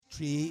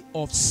mystery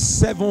of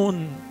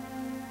seven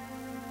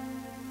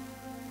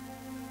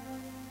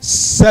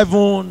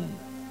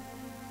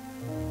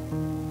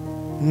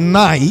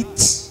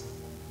nights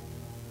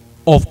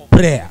of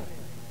prayer.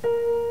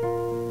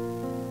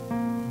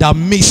 The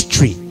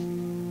mystery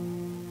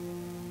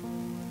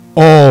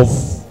of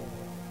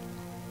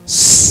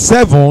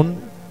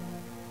 7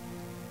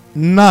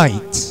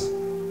 nights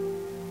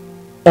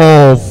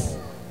of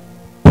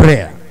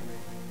prayer.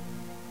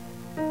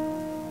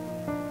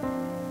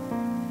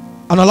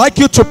 And I'd like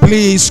you to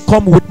please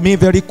come with me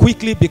very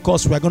quickly,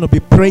 because we're going to be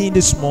praying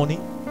this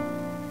morning,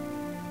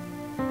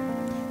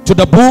 to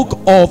the book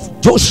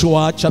of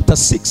Joshua chapter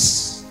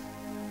 6.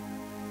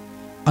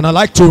 And I'd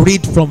like to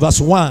read from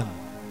verse 1.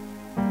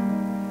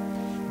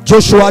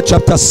 Joshua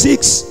chapter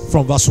 6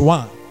 from verse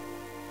 1.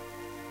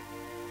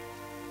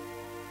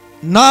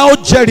 Now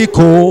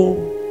Jericho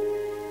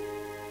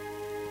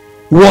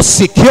was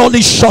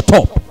securely shut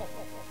up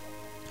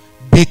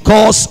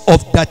because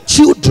of the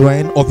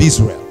children of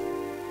Israel.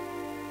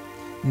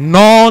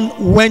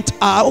 None went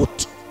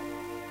out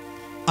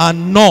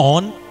and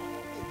none.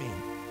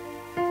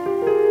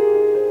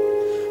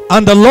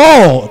 And the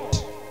Lord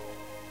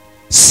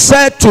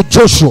said to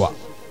Joshua,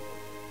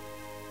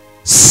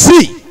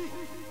 see,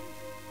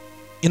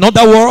 in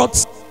other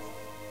words,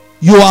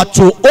 you are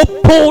to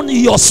open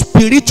your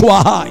spiritual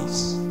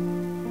eyes.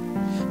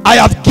 I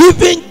have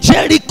given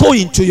Jericho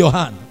into your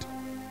hand.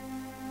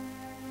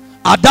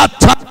 At that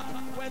time,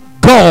 when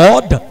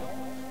God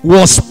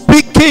was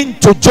speaking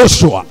to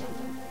Joshua,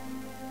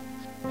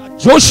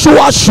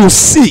 Joshua should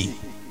see.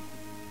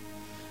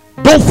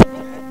 Don't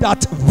forget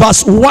that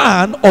verse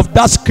 1 of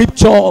that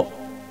scripture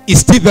is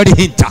still very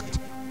intact.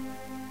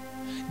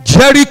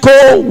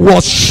 Jericho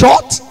was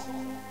shut.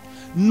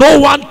 No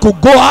one could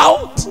go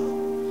out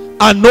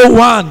and no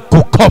one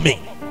could come in.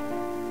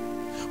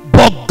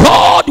 But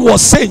God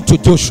was saying to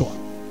Joshua,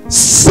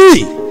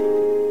 see,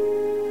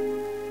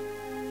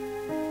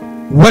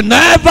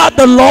 whenever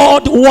the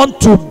Lord wants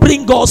to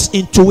bring us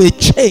into a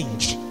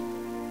change,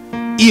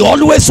 He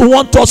always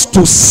wants us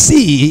to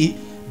see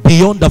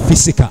beyond the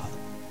physical.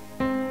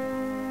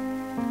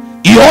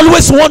 He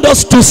always wants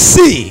us to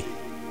see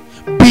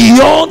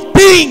beyond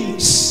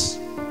things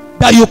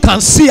that you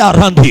can see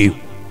around you.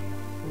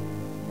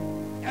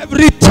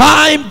 Every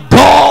time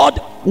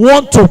God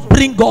wants to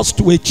bring us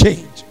to a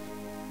change,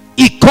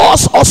 He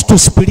calls us to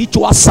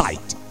spiritual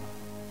sight.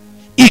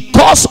 He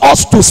calls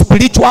us to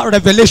spiritual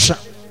revelation.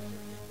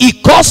 He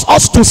calls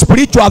us to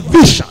spiritual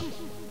vision.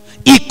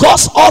 He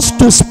calls us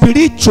to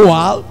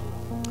spiritual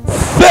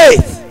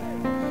faith.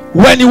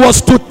 When He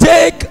was to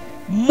take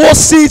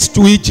Moses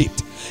to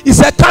Egypt, He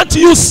said, can't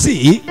you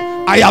see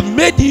I have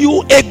made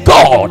you a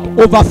god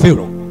over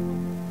Pharaoh?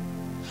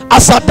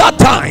 As at that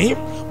time,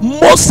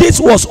 Moses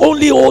was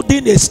only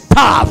holding a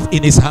staff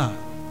in his hand.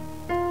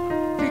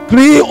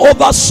 Decree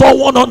over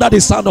someone under the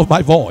sound of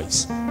my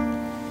voice,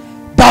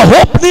 the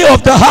opening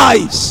of the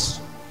eyes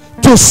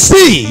to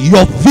see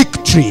your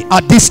victory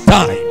at this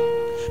time.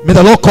 May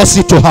the Lord cause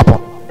it to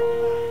happen.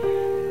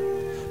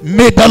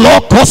 May the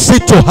Lord cause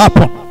it to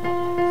happen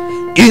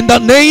in the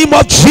name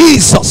of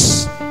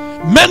Jesus.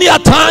 Many a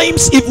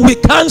times, if we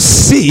can't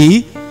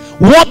see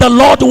what the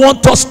Lord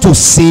wants us to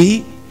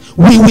see,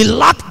 we will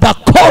lack the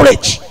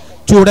courage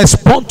to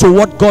respond to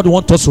what God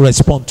wants us to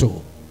respond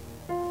to.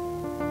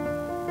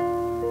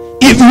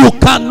 If you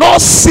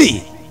cannot see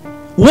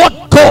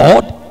what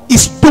God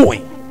is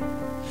doing,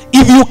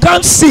 if you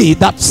can't see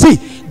that, see,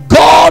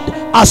 God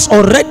has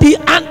already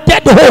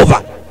handed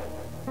over,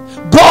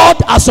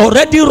 God has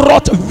already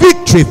wrought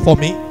victory for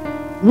me.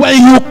 When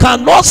you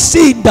cannot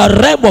see in the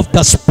realm of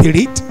the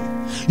spirit,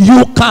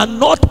 you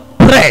cannot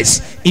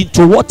press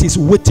into what is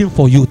waiting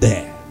for you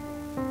there.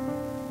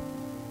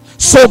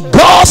 So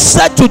God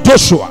said to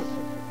Joshua,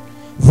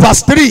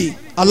 verse 3,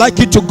 I'd like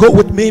you to go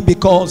with me,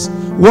 because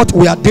what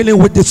we are dealing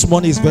with this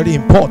morning is very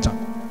important.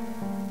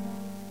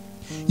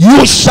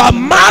 You shall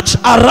march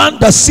around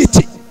the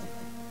city,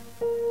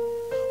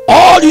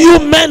 all you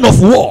men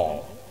of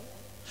war.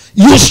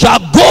 You shall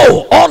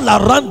go all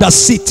around the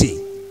city.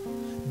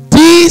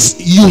 This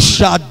you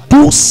shall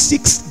do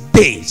 6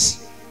 days.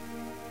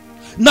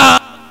 Now,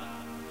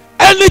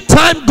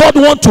 anytime God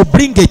wants to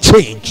bring a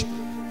change,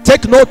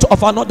 take note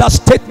of another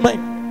statement.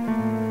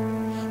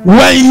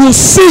 When you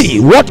see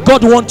what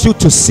God wants you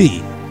to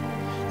see,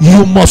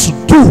 you must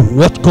do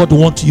what God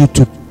wants you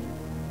to do.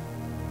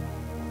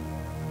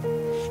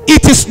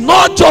 It is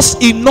not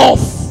just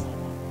enough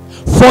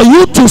for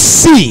you to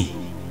see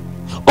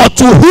or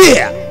to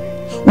hear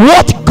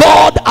what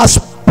God has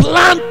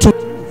planned to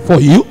do for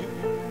you,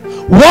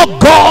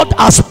 what God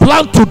has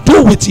planned to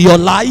do with your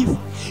life.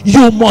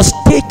 You must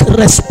take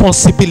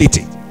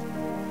responsibility.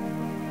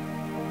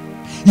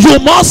 You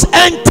must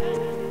enter.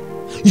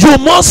 You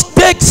must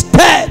take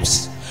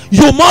steps.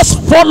 You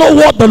must follow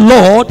what the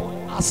Lord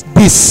has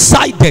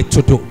decided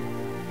to do.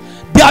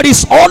 There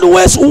is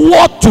always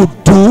what to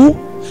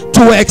do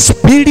to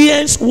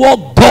experience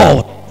what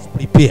God has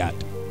prepared.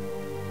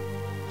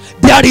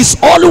 There is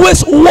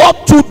always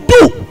what to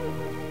do.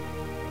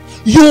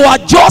 You are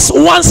just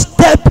one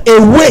step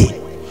away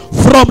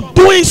from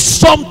doing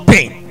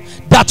something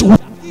that will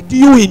lead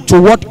you into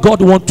what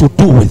God wants to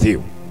do with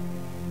you.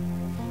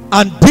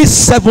 And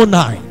this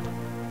 7-9,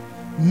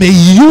 may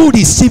you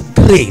receive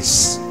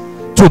grace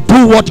to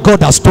do what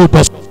God has told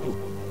us.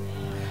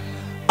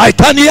 I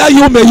can hear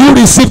you. May you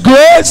receive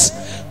grace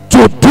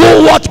to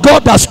do what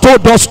God has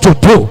told us to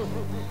do.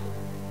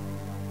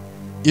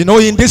 You know,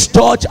 in this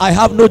church, I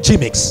have no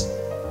gimmicks.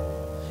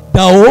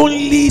 The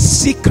only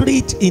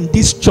secret in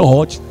this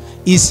church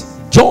is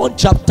John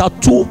chapter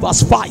 2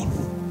 verse 5.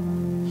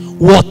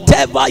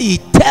 Whatever he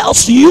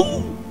tells you,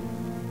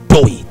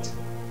 do it.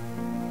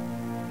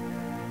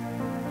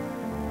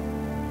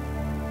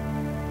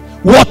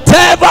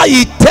 Whatever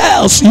he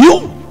tells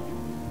you,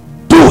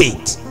 do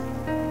it.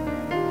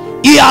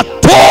 He had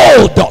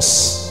told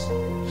us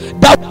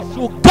that we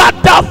should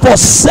gather for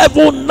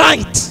 7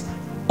 nights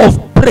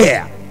of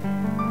prayer.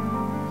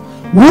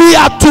 We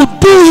are to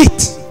do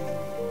it.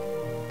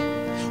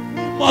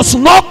 We must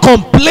not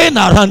complain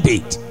around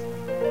it.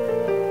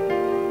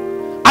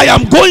 I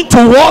am going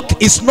to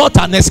work is not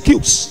an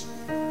excuse.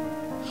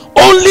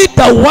 Only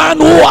the one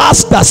who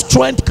has the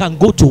strength can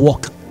go to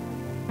work.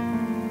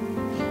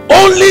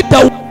 Only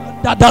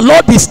that the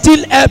Lord is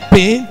still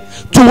helping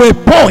to a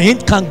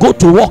point can go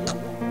to work.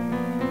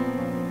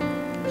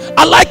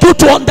 I'd like you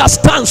to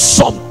understand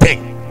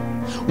something.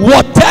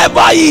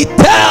 Whatever he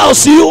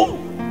tells you,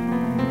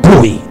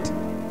 do it.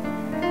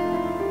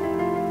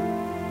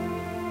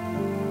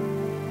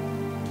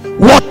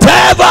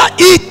 Whatever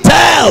he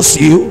tells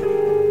you,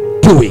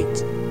 do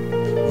it.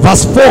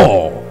 Verse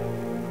 4.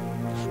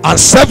 And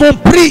 7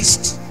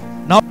 priests.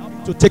 Now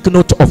to take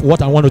note of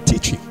what I want to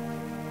teach you.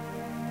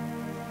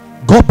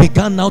 God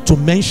began now to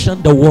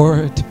mention the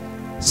word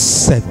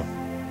 7.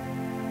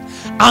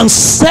 And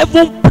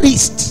 7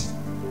 priests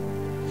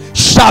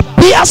shall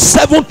bear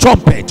 7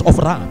 trumpets of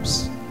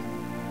rams.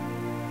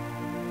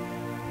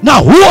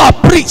 Now, who are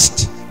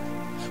priests?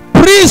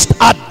 Priests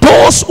are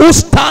those who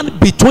stand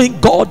between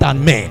God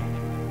and men.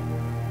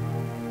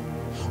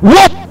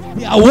 What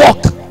their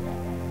work?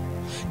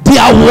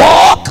 Their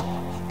work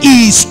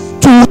is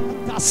to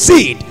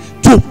intercede,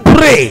 to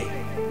pray,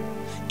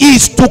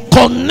 is to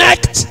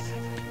connect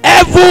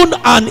heaven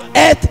and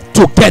earth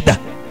together.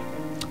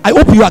 I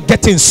hope you are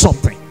getting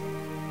something.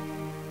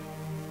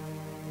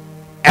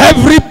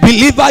 Every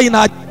believer in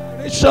our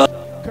generation,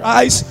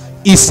 Christ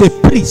is a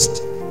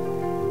priest,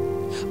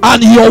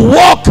 and your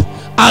work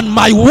and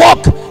my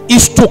work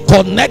is to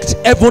connect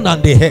heaven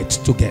and the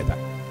earth together.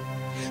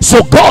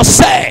 So God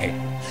said,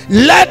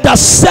 let the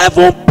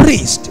 7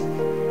 priests,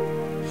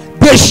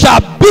 they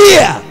shall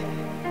bear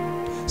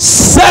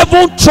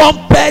 7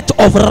 trumpets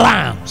of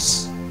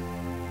rams.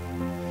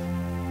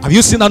 Have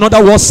you seen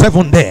another word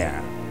 7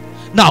 there?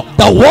 Now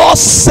the word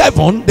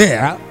 7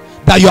 there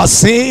that you are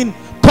seeing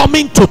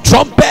coming to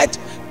trumpet,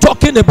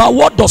 talking about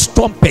what does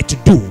trumpet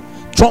do?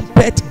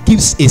 Trumpet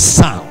gives a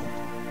sound.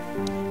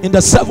 In the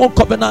 7th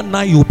covenant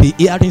now you'll be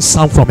hearing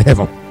sound from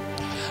heaven.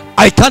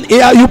 I can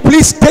hear you.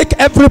 Please take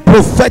every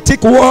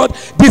prophetic word.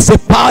 This is a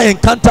power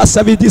encounter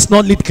service. This is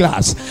not lead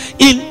class.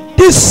 In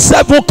this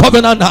 7th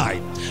covenant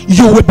night,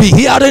 you will be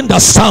hearing the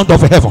sound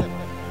of heaven.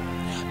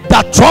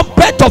 The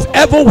trumpet of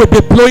heaven will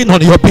be blowing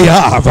on your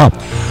behalf.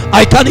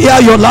 I can hear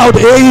you loud.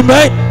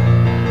 Amen.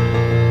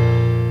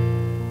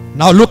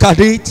 Now look at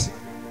it.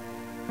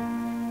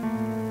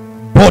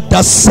 But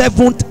the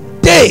 7th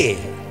day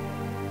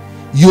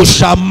you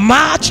shall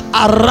march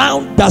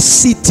around the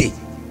city.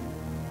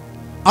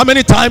 How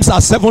many times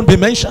has 7 been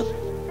mentioned?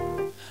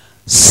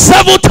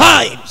 7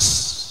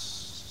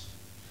 times.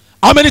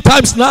 How many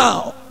times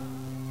now?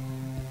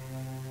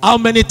 How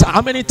many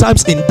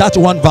times in that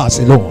one verse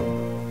alone?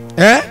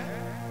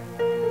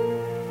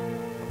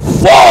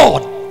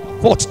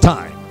 4th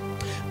time.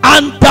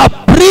 And the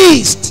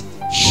priest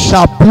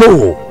shall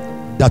blow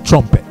the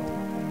trumpet.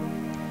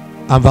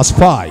 And verse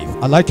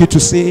 5, I'd like you to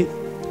say,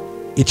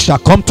 it shall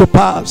come to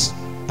pass,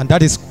 and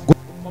that is going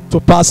to come to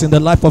pass in the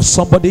life of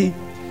somebody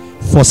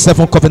for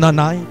 7 covenant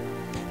night,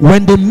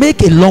 when they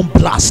make a long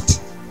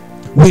blast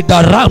with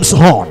the ram's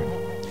horn,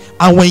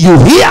 and when you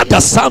hear the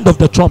sound of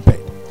the trumpet,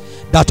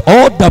 that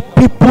all the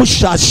people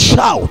shall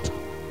shout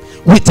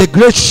with a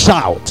great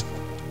shout,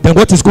 then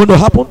what is going to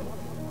happen?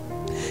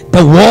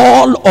 The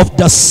wall of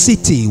the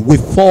city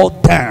will fall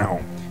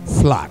down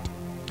flat,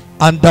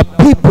 and the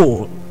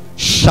people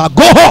shall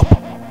go up.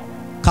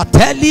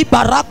 Kateli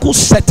Baraku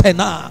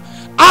Setena.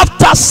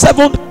 After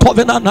 7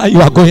 covenant night,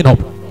 you are going up.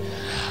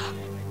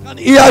 I can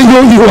hear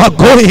you are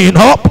going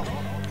up.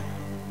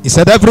 He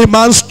said, every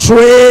man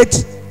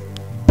straight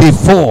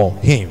before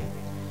him.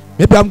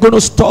 Maybe I'm going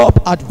to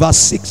stop at verse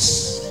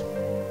 6.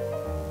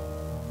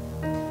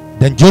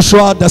 Then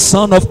Joshua the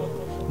son of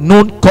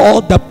Nun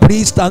called the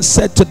priest and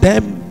said to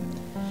them,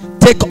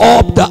 take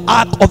up the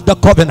ark of the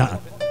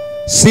covenant.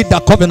 See the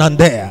covenant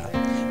there.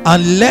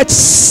 And let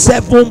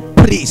 7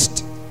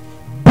 priests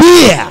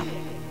bear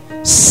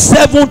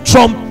 7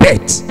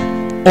 trumpets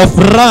of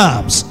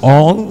rams'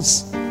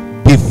 horns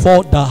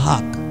before the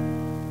ark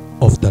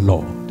of the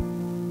Lord.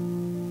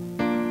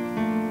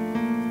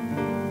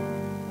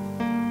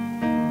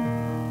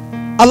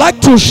 I'd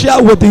like to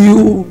share with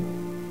you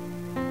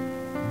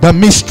the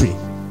mystery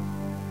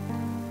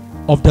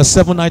of the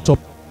 7 nights of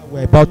prayer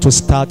we're about to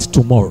start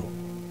tomorrow.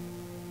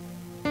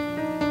 And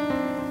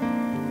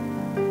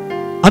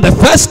the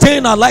first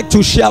thing I'd like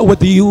to share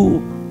with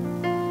you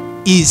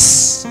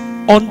is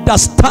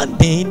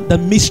understanding the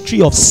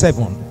mystery of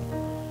 7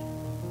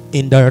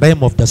 in the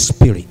realm of the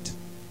spirit.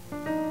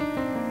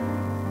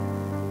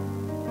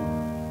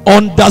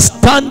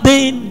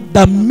 Understanding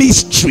the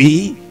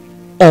mystery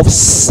of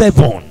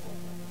 7,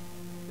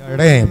 the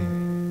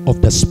realm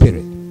of the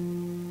spirit.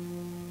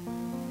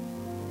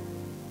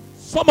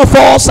 Some of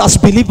us as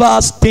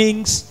believers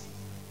think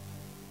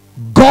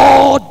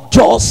God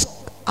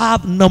just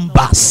have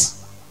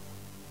numbers.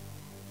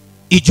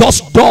 He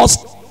just does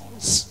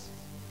things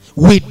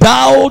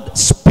without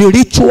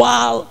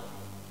spiritual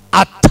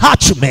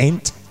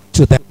attachment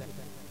to them.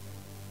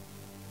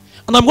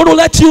 And I'm going to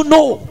let you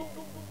know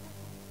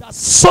that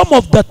some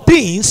of the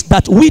things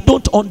that we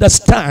don't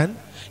understand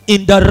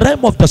in the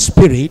realm of the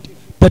spirit,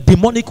 the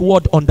demonic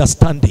world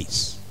understands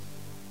this.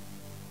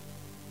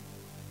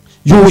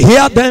 You will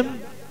hear them.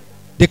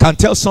 They can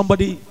tell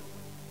somebody,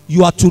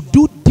 you are to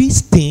do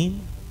this thing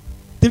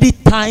 3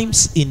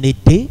 times in a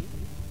day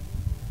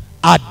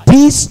at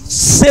this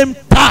same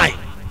time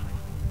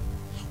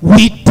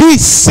with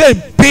this same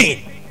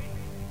thing.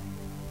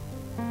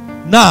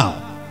 Now,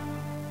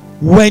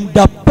 when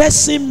the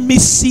person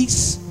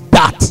misses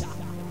that,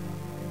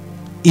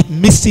 it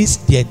misses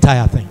the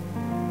entire thing.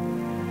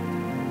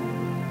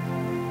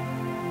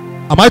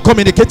 Am I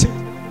communicating?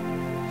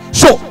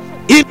 So,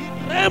 in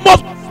the realm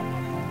of,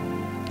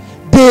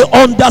 they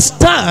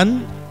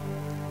understand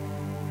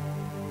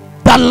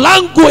the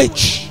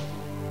language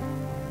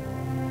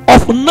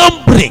of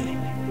numbering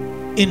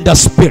in the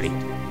spirit.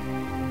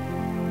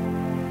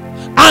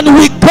 And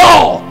with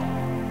God,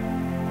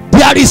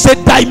 there is a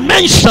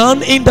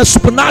dimension in the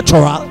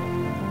supernatural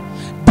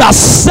that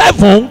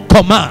 7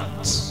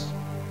 commands.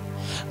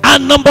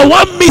 And number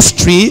 1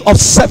 mystery of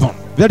 7,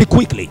 very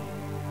quickly,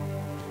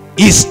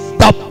 is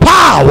the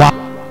power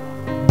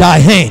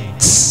that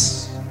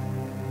hands.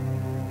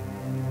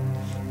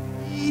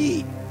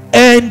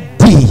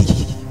 E-N-D.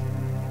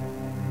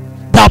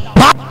 The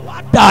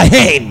power that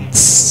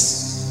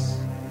hands.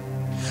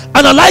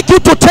 And I'd like you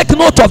to take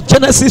note of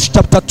Genesis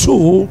chapter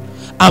 2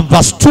 and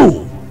verse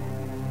 2.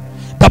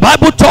 The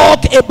Bible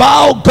talks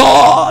about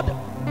God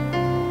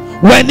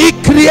when he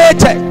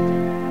created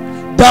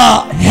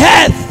the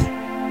earth.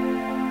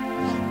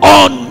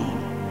 On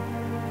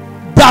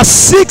the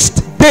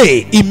 6th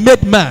day he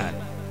made man.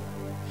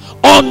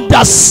 On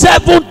the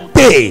 7th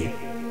day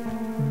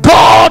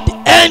God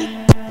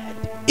ended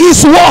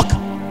his work.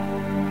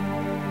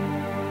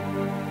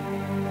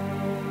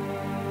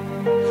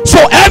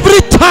 So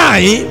every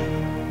time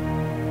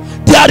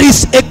there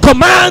is a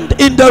command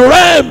in the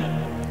realm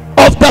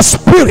of the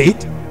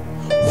spirit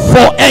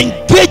for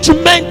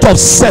engagement of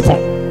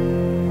 7.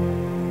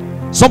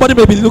 Somebody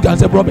may be looking and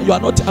say, brother,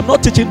 I'm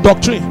not teaching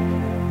doctrine.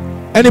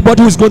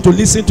 Anybody who is going to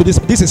listen to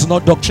this is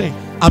not doctrine.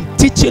 I'm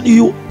teaching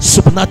you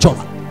supernatural.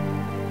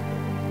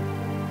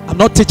 I'm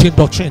not teaching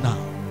doctrine now.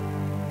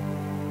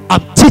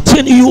 I'm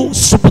teaching you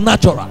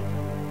supernatural.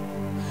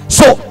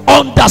 So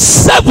on the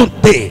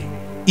 7th day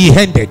he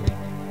ended.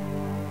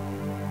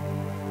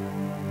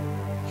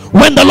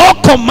 When the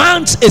Lord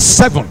commands a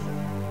 7,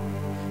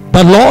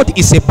 the Lord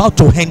is about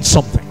to end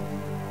something.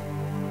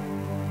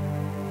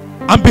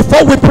 And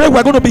before we pray,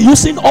 we're going to be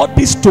using all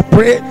this to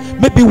pray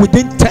maybe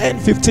within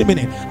 10-15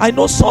 minutes. I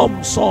know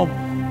some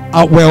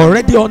we're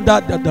already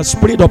under the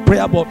spirit of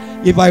prayer, but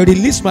if I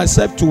release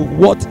myself to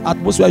what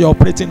atmosphere you're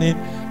operating in,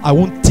 I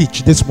won't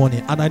teach this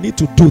morning, and I need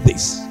to do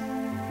this.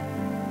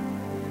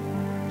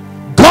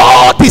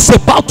 God is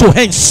about to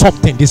end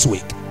something this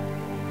week.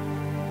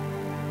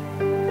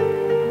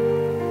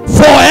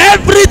 For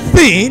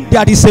everything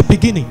there is a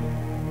beginning,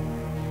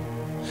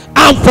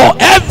 and for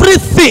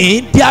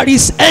everything there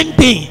is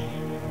ending.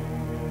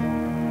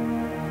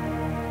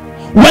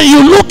 When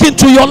you look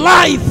into your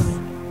life,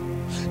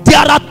 there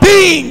are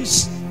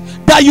things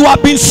that you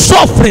have been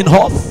suffering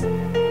of,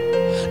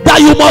 that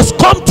you must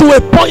come to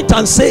a point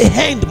and say,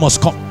 end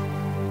must come.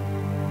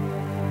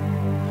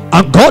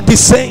 And God is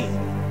saying,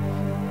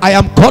 I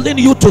am calling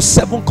you to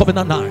 7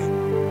 Covenant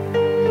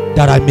 9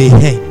 that I may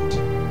end.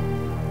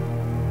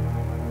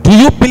 Do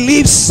you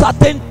believe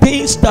certain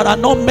things that are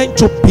not meant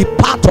to be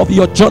part of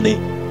your journey,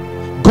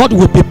 God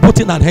will be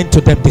putting an end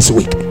to them this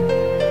week?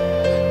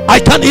 I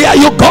can hear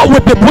you. God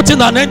will be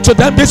putting an end to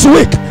them this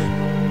week.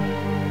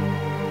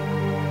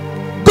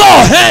 Go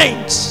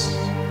ahead.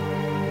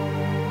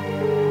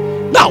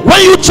 Now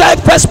when you check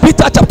 1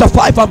 Peter chapter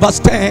 5 and verse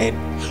 10,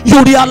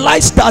 you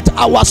realize that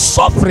our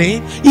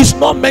suffering is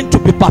not meant to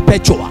be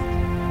perpetual.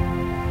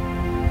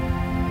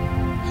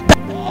 The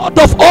God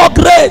of all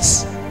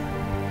grace,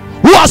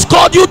 who has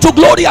called you to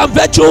glory and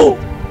virtue,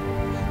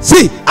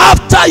 see,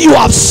 after you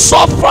have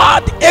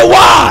suffered a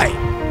while,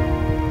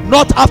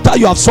 not after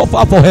you have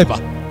suffered forever,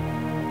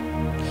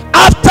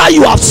 after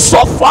you have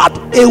suffered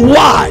a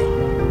while,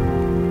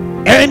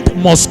 end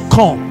must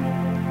come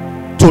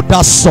to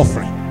that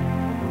suffering.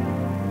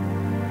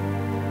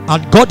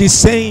 And God is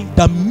saying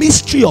the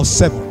mystery of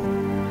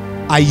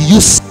 7, I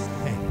use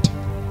it.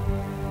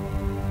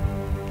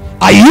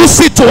 I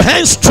use it to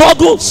end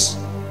struggles.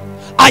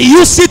 I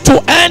use it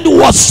to end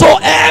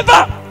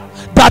whatsoever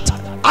that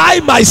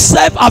I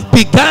myself have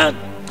begun.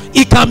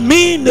 It can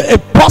mean a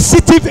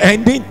positive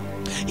ending.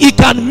 It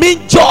can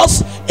mean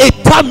just a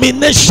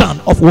termination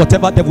of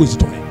whatever devil is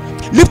doing.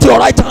 Lift your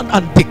right hand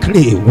and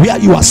declare where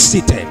you are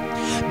seated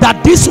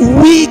that this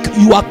week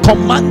you are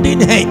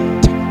commanding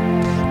end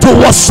to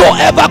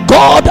whatsoever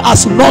God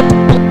has not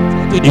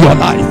put in your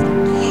life,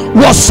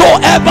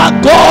 whatsoever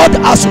God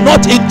has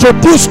not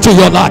introduced to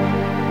your life,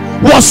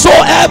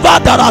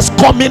 whatsoever that has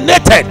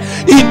culminated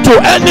into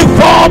any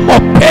form of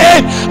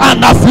pain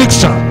and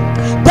affliction,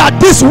 that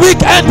this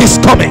weekend is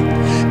coming.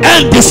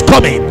 End is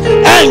coming.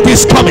 End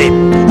is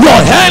coming.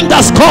 Your hand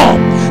has come.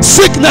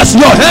 Sickness,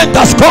 your hand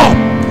has come.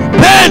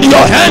 Pain,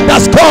 your hand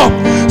has come.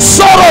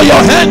 Sorrow,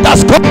 your hand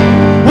has come.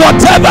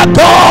 Whatever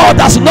God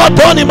has not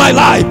done in my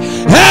life,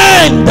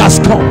 hand has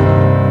come.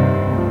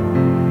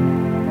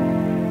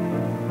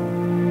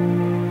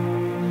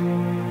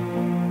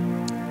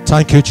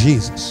 Thank you,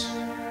 Jesus.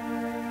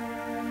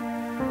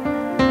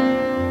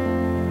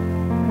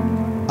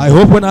 I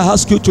hope when I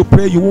ask you to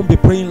pray, you won't be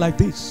praying like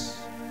this.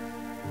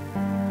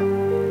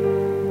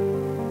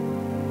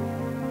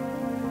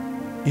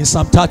 In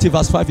Psalm 30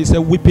 verse 5, he said,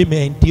 weeping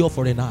may endure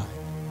for a night,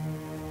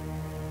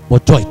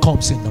 but joy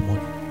comes in the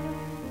morning.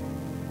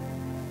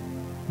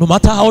 No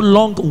matter how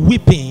long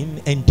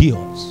weeping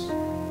endures,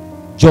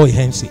 joy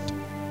ends it.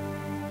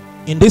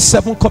 In this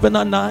 7th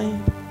covenant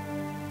night,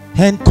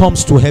 hand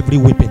comes to every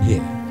weeping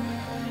here.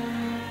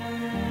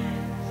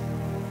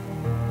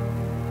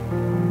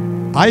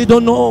 I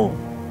don't know.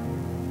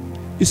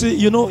 You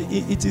see,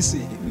 it is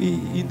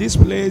in this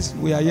place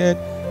we are here.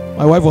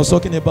 My wife was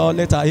talking about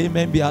let our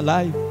amen be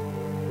alive.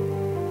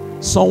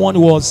 Someone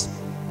was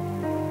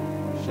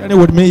sharing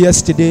with me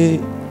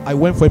yesterday. I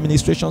went for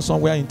administration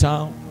somewhere in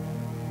town,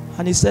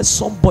 and he said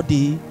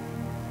somebody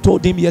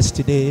told him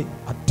yesterday,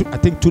 I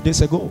think 2 days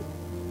ago,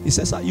 he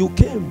says, you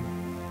came,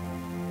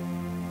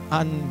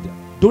 and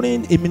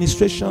during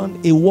administration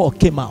a word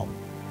came out,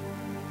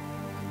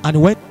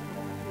 and when it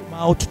came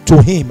out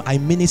to him, I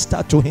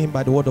ministered to him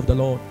by the word of the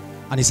Lord,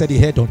 and he said he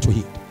held on to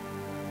it,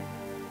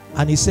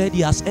 and he said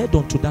he has held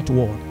on to that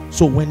word.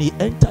 So when he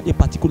entered a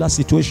particular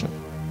situation,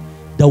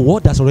 the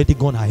word has already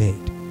gone ahead.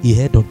 He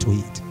held on to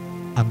it,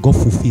 and God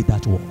fulfilled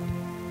that word.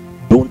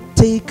 Don't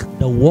take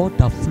the word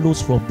that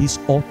flows from this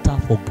altar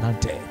for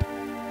granted.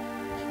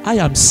 I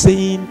am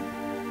saying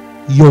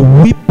your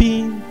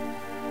weeping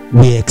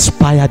will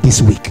expire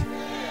this week.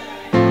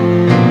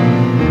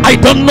 I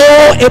don't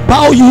know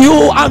about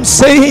you. I'm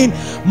saying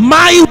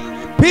my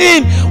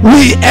weeping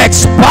will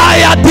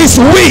expire this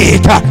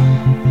week.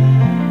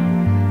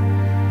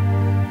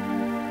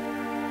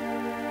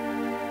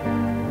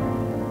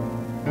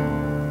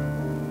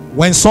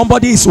 When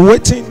somebody is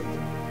waiting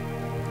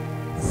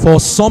for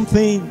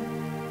something,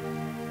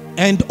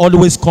 and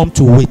always come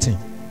to waiting.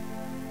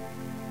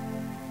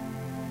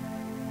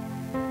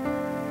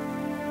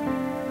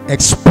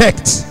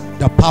 Expect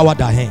the power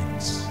that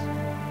ends.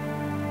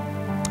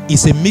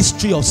 It's a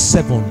mystery of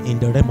 7 in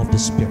the realm of the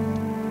spirit.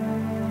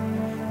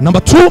 Number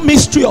 2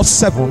 mystery of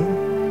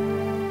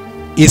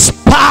 7 is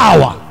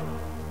power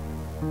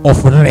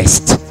of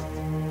rest.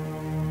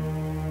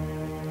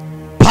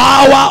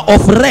 Power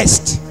of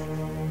rest.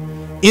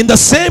 In the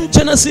same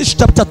Genesis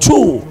chapter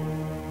 2,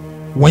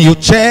 when you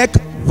check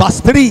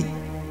verse 3,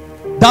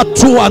 that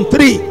 2 and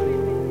 3,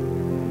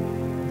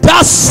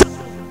 that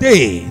same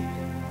day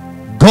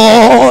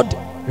God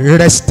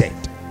rested.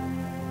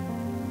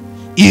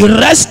 He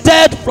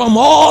rested from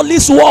all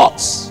his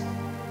works.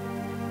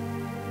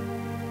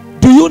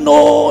 Do you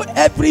know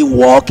every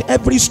work,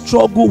 every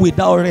struggle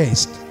without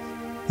rest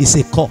is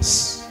a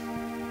curse?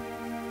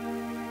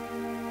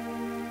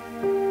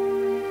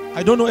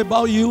 I don't know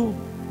about you.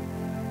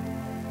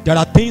 There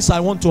are things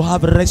I want to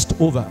have rest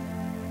over.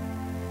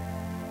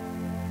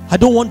 I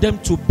don't want them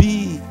to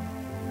be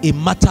a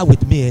matter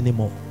with me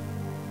anymore.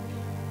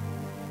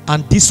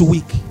 And this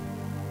week,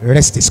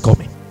 rest is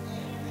coming.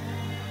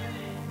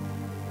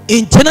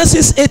 In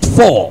Genesis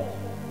 8:4,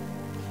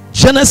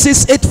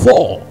 Genesis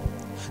 8:4,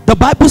 the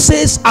Bible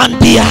says, and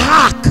the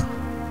ark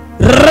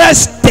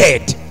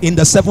rested in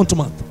the 7th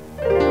month.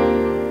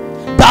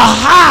 The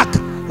ark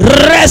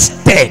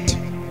rested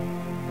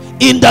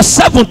in the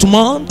 7th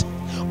month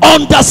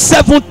on the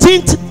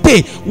 17th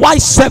day. Why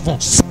 7?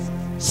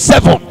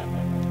 7.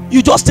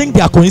 You just think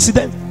they are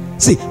coincidence?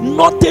 See,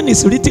 nothing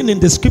is written in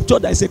the scripture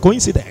that is a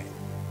coincidence.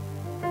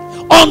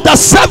 On the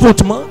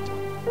 7th month,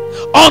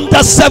 on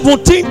the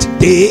 17th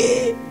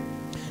day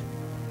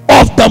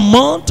of the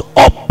month,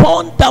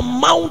 upon the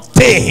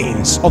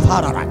mountains of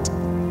Ararat,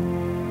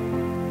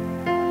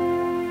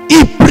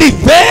 he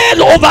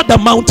prevailed over the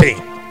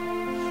mountain.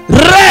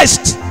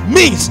 Rest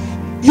means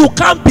you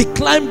can't be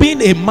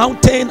climbing a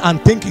mountain and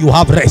think you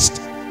have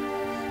rest.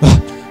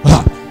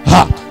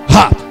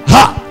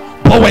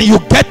 But when you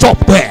get up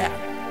there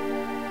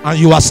and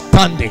you are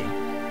standing,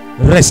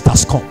 rest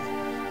has come.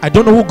 I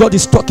don't know who God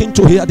is talking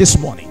to here this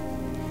morning.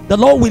 The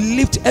Lord will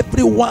lift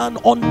everyone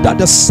under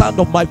the sound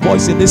of my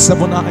voice in this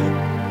 7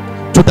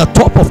 eye to the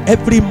top of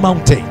every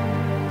mountain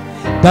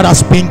that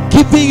has been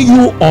giving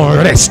you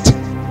unrest.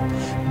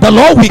 The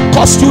Lord will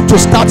cause you to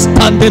start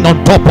standing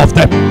on top of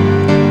them.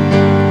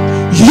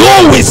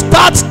 You will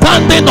start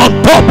standing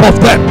on top of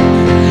them.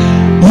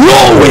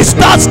 You will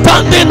start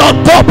standing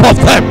on top of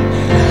them.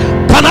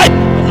 Can I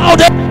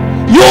louder?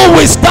 You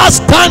will start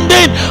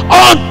standing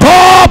on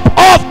top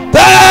of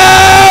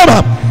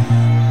them.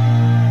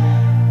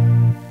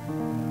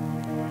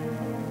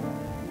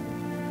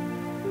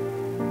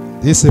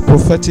 This is a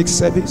prophetic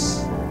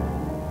service.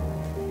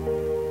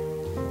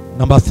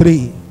 Number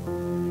 3,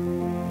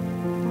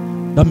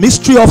 the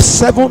mystery of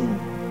 7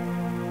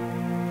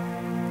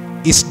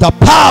 is the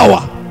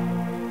power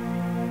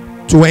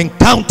to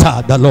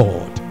encounter the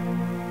Lord.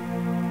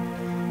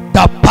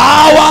 The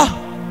power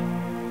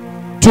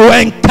to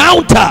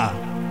encounter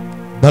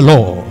the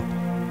Lord.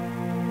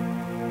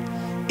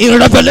 In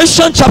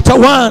Revelation chapter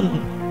 1,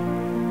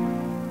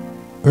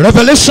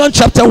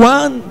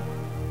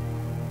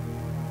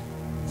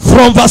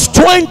 from verse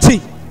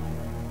 20,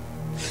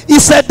 he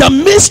said, the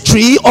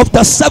mystery of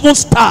the 7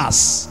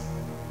 stars.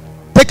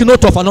 Take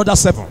note of another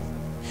 7.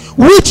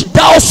 Which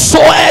thou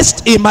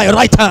sawest in my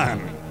right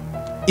hand.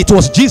 It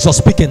was Jesus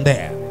speaking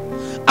there.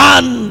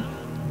 And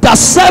the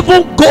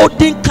 7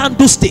 golden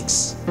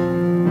candlesticks.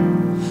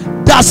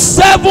 The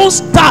 7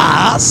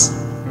 stars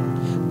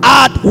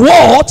are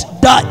what?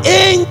 The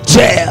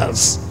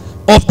angels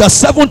of the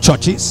 7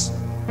 churches.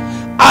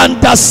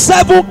 And the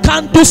 7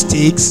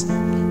 candlesticks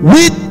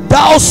which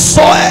thou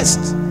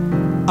sawest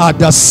are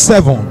the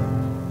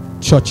 7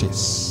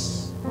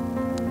 churches.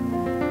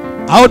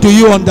 How do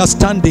you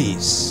understand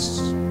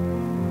this?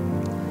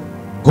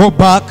 Go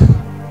back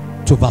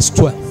to verse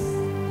 12.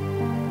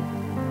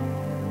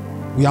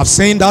 We have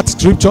seen that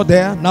scripture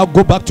there. Now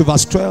go back to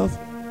verse 12.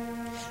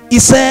 He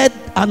said,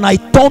 and I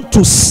turned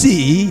to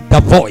see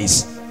the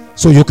voice.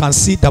 So you can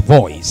see the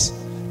voice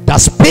that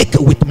spake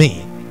with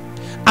me.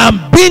 And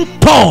being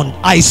turned,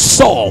 I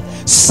saw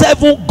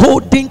 7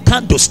 golden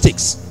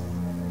candlesticks.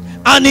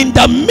 And in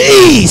the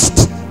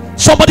midst,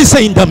 somebody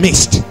say in the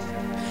midst.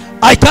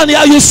 I can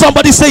hear you,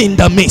 somebody say in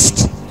the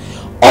midst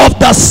of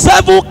the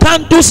 7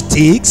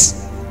 candlesticks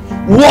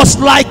was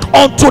like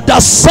unto the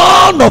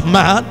Son of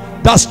Man,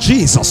 that's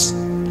Jesus,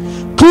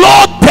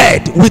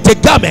 clothed with a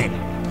garment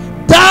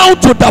down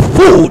to the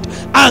foot,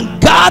 and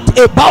girt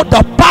about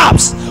the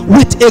paps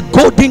with a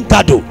golden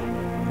girdle.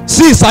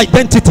 See his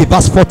identity,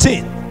 verse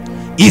 14.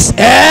 His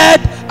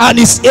head and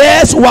his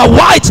ears were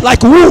white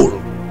like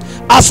wool,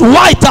 as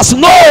white as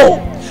snow,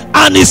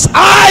 and his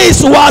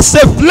eyes were as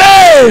a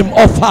flame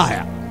of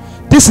fire.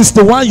 This is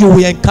the one you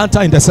will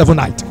encounter in the 7th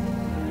night.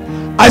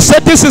 I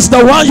said this is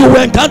the one you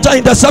will encounter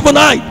in the 7th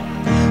night.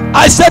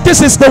 I said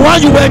this is the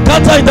one you will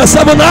encounter in the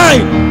 7th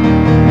night.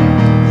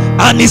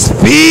 And his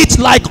feet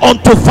like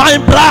unto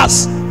fine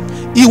brass.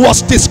 He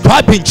was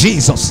describing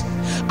Jesus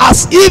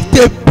as if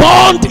they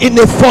burned in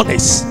a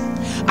furnace,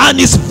 and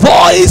his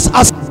voice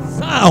as the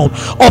sound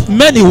of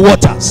many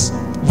waters.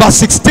 Verse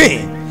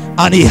 16.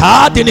 And he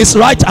had in his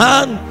right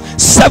hand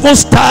 7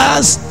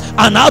 stars,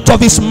 and out of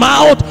his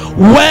mouth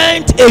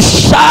went a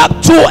sharp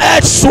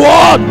 2-edged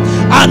sword,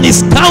 and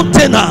his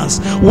countenance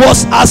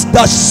was as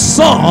the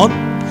sun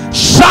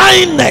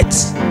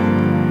shineth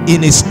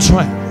in his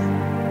strength.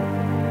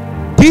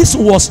 This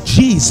was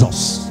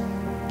Jesus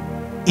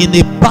in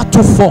a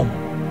battle form,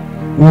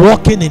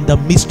 walking in the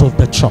midst of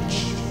the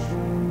church.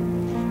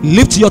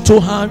 Lift your 2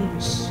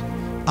 hands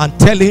and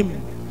tell him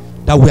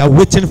that we are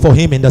waiting for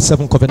him in the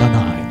 7th covenant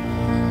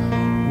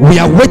night. We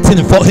are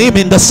waiting for him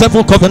in the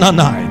 7th covenant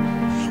night.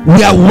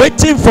 We are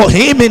waiting for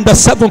him in the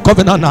 7th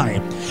covenant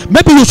night.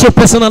 Maybe you should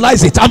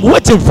personalize it. I'm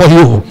waiting for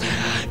you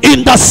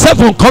in the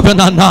 7th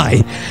covenant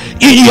night,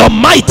 in your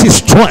mighty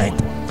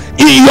strength,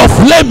 in your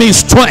flaming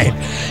strength,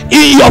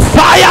 in your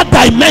fire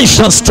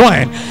dimension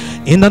strength,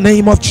 in the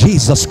name of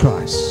Jesus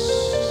Christ.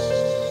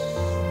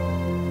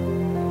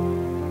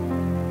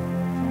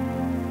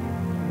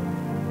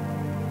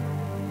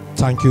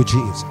 Thank you,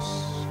 Jesus.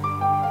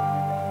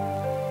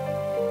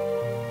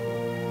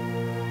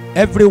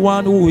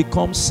 Everyone who will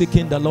come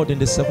seeking the Lord in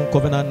the 7th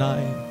covenant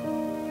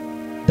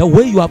night, the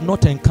way you have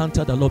not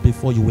encountered the Lord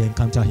before, you will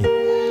encounter him.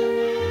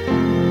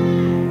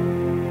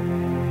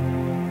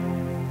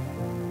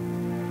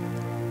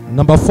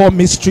 Number 4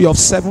 mystery of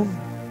 7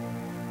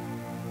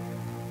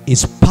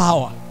 is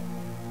power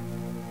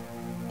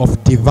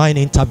of divine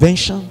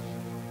intervention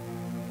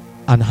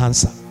and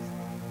answer.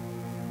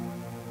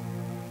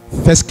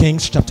 1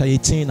 Kings chapter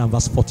 18 and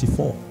verse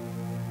 44.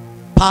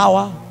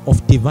 Power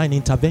of divine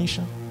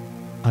intervention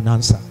and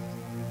answer.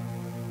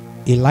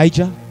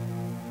 Elijah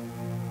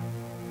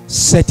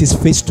set his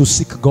face to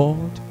seek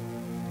God.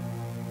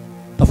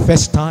 The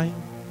first time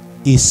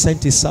he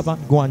sent his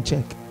servant, go and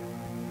check.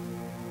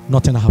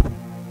 Nothing happened.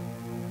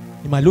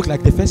 It might look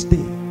like the first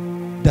day.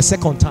 The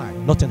second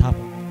time, nothing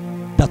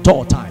happened. The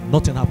third time,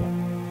 nothing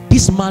happened.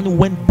 This man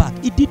went back.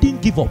 He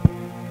didn't give up.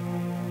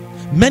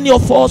 Many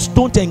of us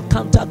don't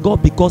encounter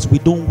God because we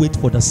don't wait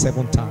for the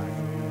seventh time.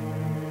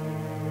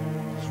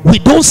 We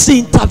don't see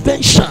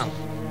intervention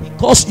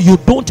because you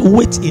don't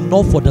wait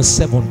enough for the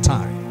seventh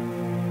time.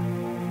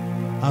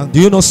 And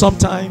do you know,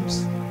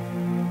 sometimes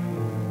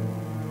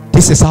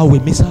this is how we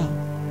miss out.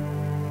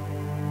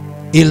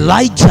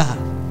 Elijah,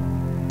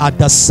 at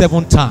the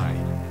seventh time,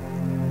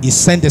 he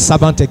sent the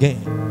servant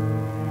again.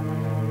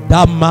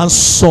 That man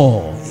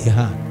saw a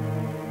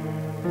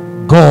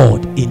hand.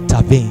 God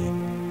intervened.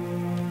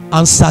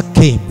 Answer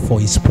came for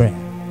his prayer.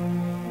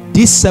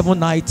 This seventh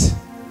night,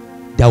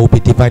 there will be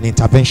divine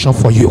intervention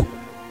for you.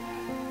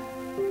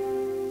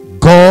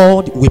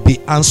 God will be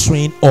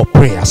answering all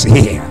prayers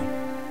here.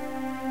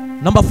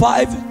 Number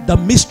 5, the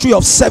mystery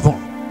of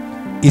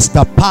 7 is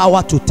the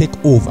power to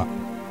take over.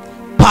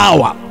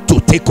 Power to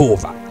take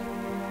over.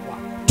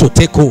 To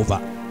take over.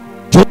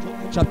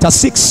 Joshua chapter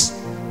 6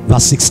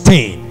 verse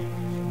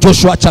 16.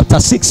 Joshua chapter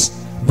 6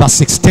 verse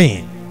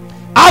 16.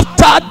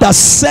 After the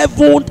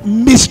 7th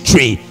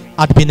mystery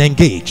had been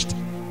engaged,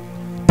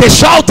 they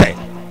shouted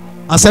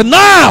and said,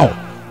 now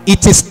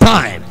it is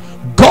time.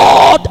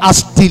 God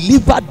has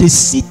delivered the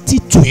city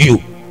to you.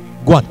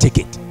 Go and take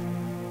it.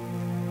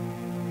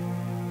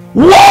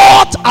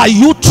 What are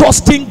you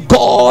trusting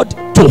God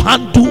to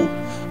hand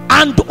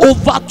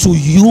over to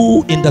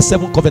you in the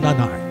 7th covenant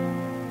night?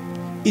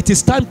 It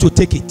is time to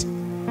take it.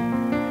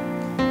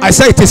 I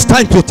say it is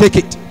time to take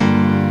it.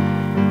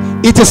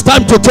 It is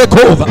time to take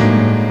over.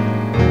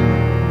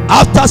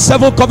 After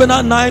 7th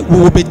covenant night, we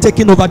will be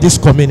taking over this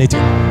community.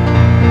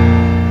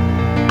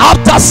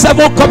 After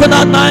 7th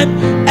covenant night,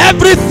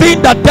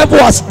 everything the devil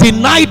has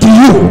denied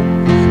you,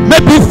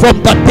 maybe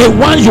from the day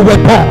one you were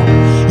born,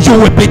 you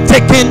will be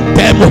taking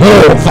them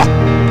over.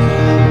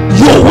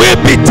 You will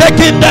be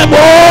taking them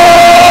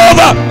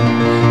over.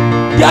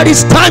 There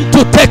is time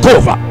to take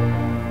over.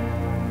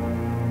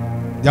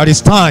 There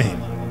is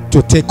time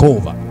to take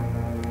over.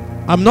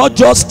 I'm not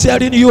just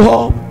tearing you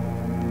up,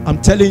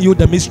 I'm telling you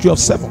the mystery of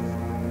 7.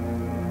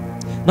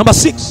 Number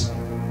 6,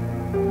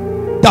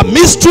 the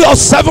mystery of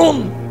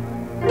 7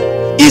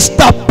 is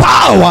the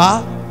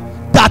power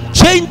that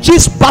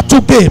changes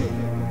battle game.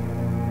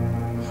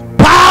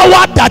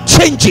 Power that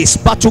changes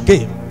battle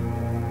game.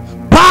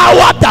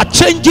 Power that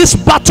changes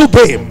battle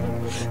game.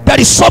 There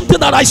is something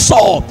that I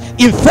saw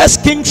in 1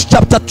 Kings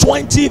chapter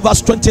 20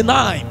 verse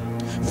 29.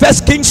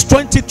 1 Kings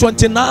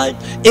 20:29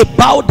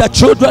 about the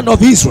children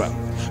of Israel.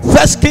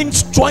 1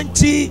 Kings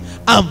 20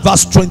 and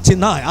verse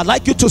 29. I'd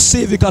like you to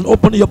see if you can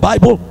open your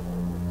Bible.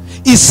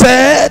 He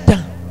said,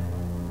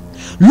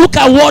 look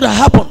at what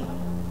happened.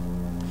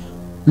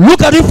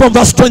 Look at it from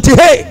verse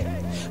 28.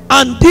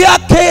 And there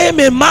came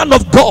a man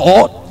of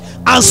God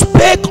and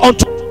spake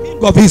unto the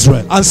king of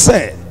Israel and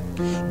said,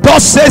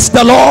 thus says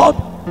the Lord,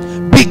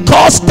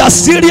 because the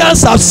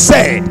Syrians have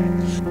said,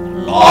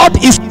 the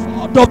Lord is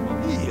God of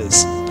the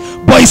hills,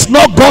 but is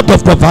not God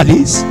of the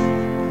valleys.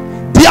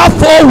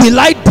 Therefore will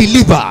I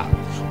deliver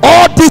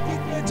all this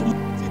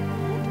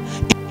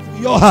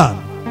into your hand.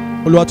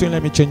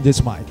 Let me change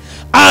this mind.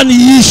 And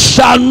ye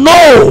shall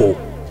know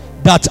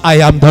that I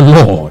am the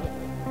Lord.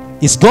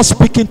 Is God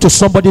speaking to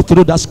somebody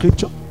through that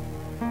scripture?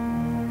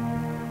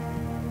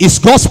 Is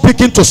God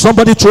speaking to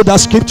somebody through that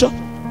scripture?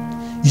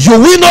 You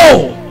will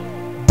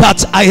know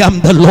that I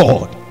am the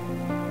Lord.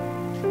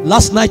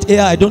 Last night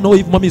here, I don't know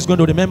if mommy is going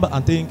to remember,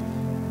 and think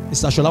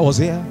Mr. Shola was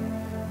here.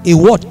 A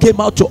word came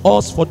out to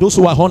us for those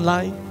who are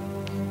online.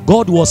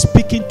 God was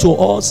speaking to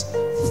us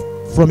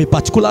from a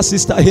particular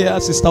sister here,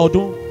 Sister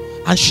Odun,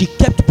 and she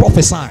kept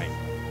prophesying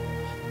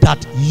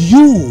that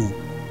you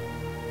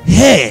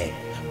here,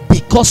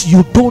 because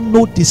you don't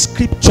know the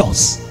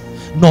scriptures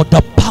nor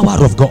the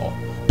power of God.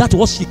 That's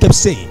what she kept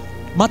saying.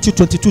 Matthew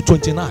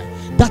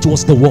 22:29. That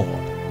was the word.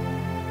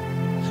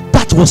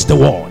 That was the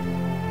word.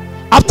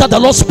 After the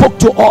Lord spoke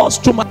to us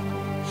through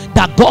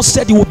that God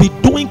said he will be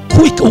doing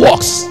quick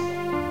works.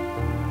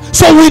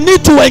 So we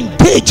need to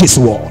engage his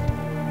word.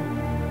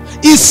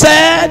 He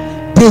said,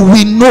 they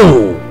will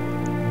know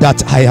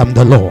that I am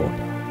the Lord.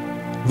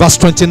 Verse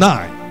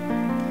 29.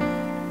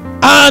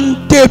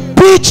 And they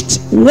pitched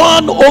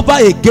one over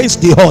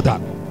against the other.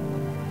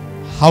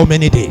 How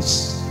many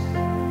days?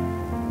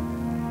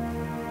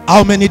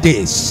 How many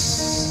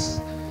days?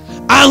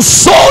 And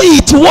so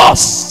it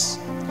was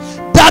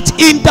that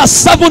in the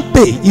 7th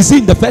day, is it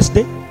in the first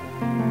day?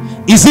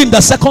 Is it in the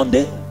 2nd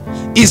day?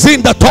 Is it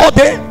in the 3rd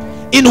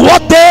day? In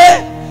what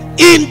day?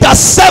 In the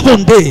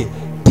 7th day.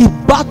 The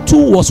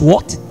battle was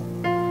what?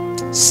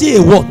 See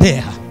a word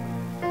there.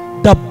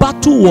 The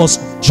battle was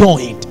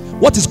joined.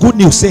 What is good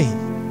news saying?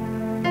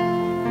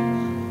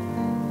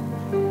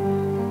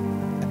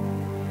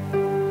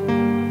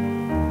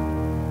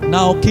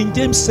 Now King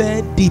James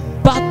said the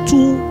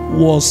battle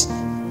was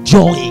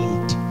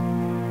joined.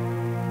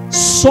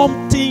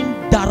 Something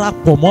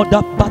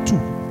darapomoda battle.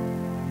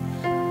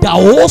 The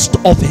host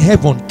of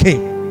heaven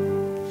came.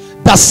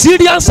 The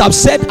Syrians have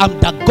said, I'm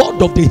the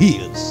God of the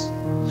hills,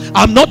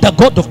 I'm not the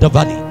God of the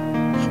valley.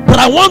 But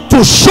I want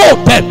to show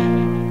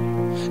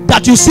them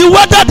that you see,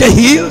 whether the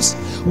hills,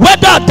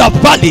 whether the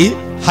valley,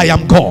 I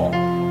am God.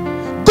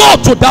 go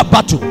to that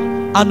battle.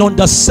 And on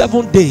the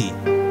 7th day,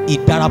 he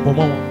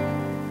darapomon.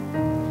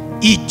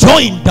 He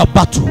joined the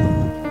battle.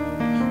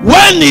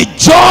 When he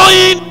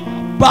joined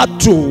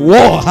battle,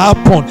 what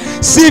happened?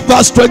 See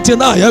verse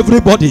 29,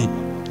 everybody.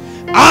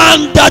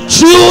 And the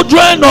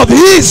children of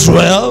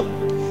Israel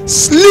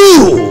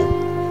slew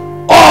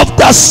of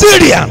the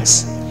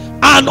Syrians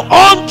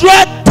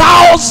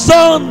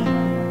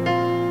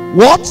 100,000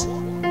 what?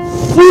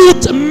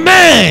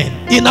 Footmen.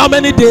 In how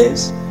many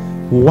days?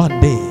 1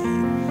 day.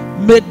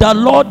 May the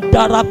Lord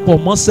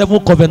darapomon 7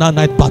 covenant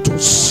night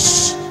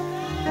battles.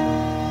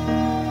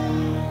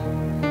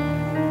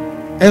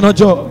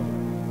 Enojo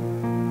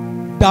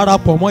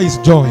darapomon is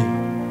joined.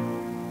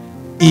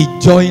 He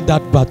joined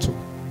that battle.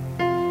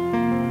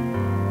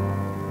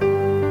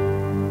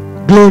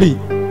 Glory.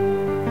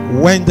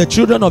 When the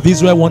children of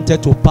Israel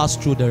wanted to pass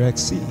through the Red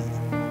Sea,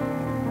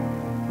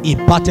 he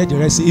parted the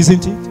Red Sea,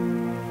 isn't it?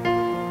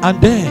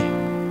 And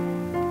then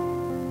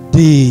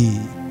the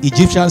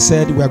Egyptians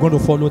said, we are going to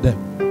follow them.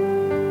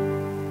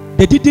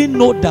 They didn't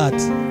know that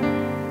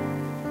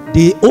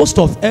the host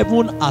of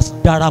heaven has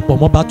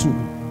darapomon battle.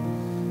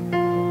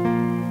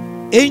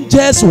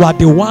 Angels were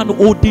the one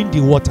holding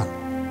the water.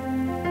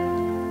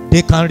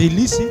 They can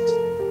release it.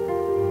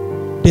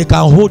 They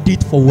can hold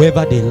it for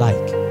whoever they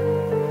like.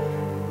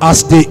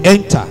 As they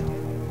entered,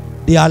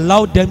 they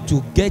allowed them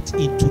to get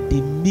into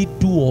the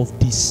middle of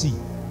the sea.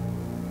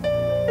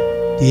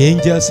 The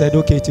angel said,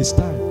 okay, it is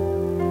time.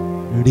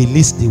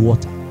 Release the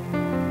water.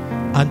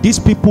 And these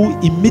people,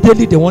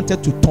 immediately they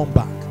wanted to turn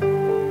back.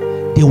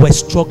 They were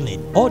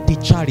struggling. All the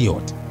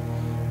chariot,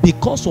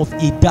 because of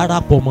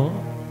darapomon,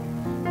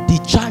 the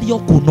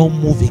chariot could not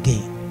move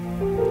again.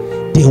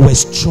 They were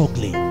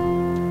struggling.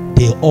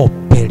 They all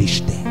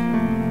perished there.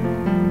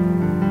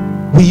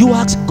 Will you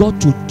ask God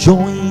to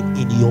join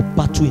in your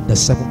battle in the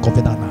 7th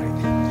covenant night?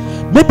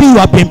 Maybe you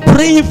have been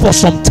praying for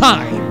some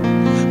time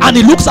and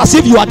it looks as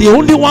if you are the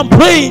only one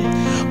praying,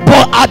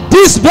 but at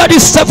this very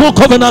 7th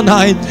covenant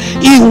night,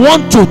 he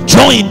wants to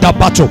join the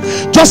battle.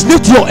 Just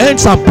lift your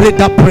hands and pray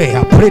that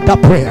prayer. Pray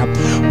that prayer.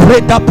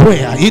 Pray that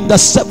prayer in the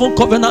 7th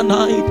covenant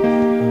night.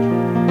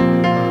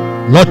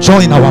 Lord,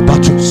 join our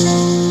battles.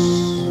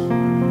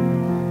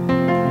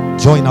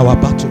 Join our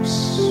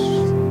battles.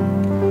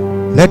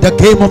 Let the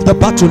game of the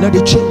battle, let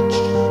it change.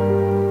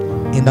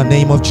 In the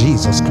name of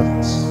Jesus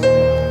Christ.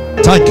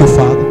 Thank you,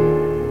 Father.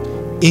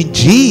 In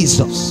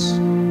Jesus'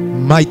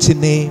 mighty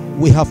name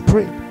we have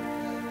prayed.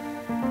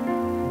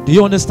 Do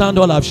you understand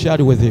all I've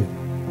shared with you?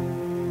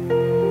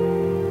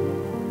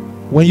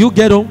 When you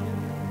get home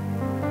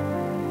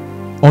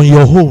on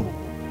your own,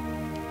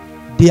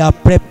 there are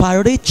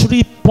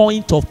preparatory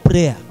point of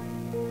prayer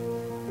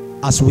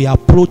as we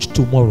approach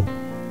tomorrow.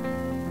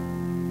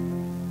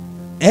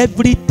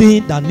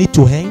 Everything that need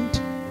to end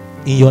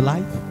in your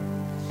life,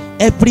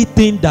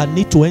 everything that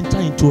need to enter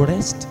into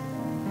rest,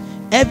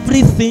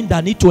 everything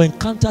that need to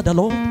encounter the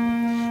Lord,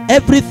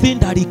 everything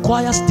that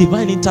requires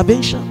divine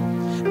intervention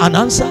and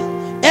answer,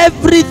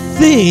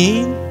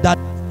 everything that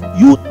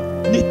you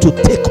need to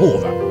take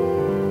over.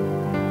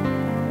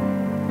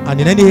 And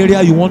in any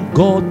area you want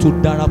God to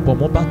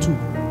darapomon battle.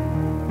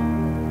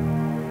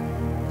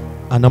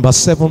 And number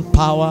 7,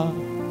 power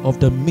of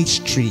the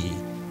mystery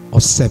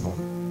of 7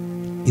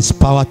 is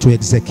power to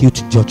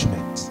execute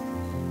judgment.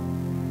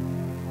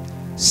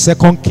 2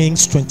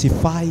 Kings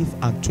 25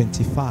 and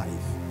 25.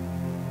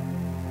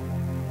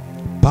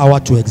 Power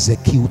to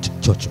execute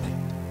judgment.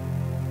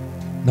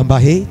 Number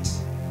 8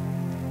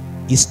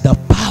 is the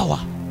power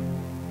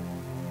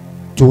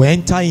to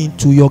enter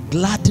into your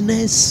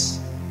gladness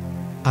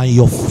and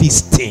your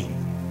feasting.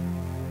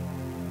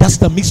 That's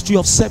the mystery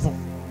of 7.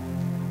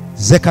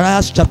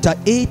 Zechariah chapter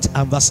 8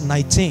 and verse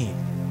 19.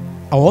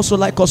 I would also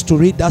like us to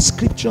read that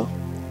scripture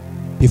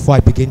before I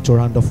begin to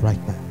round off right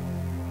now.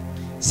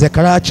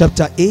 Zechariah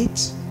chapter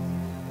 8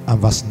 and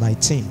verse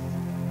 19.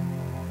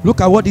 Look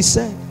at what he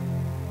said.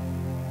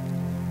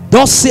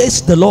 Thus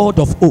says the Lord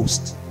of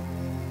hosts,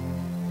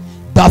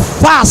 the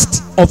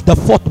fast of the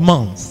 4th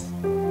month.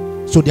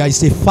 So there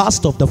is a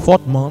fast of the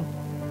 4th month,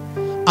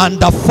 and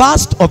the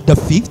fast of the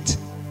 5th,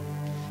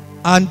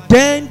 and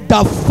then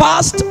the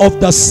fast of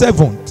the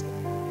 7th,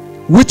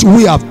 which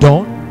we have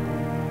done,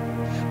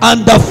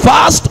 and the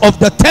fast of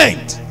the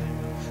 10th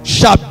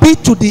shall be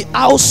to the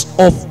house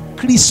of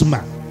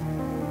Christmas,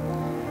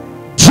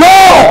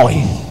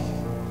 joy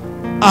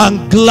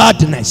and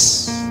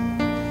gladness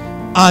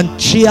and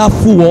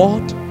cheerful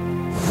word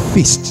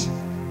feast.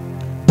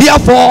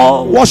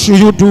 Therefore, what should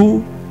you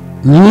do?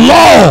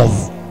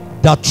 Love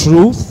the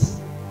truth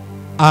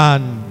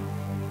and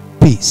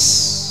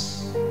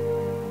peace.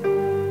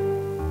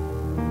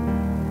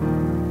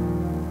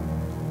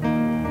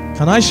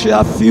 Can I share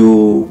a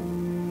few,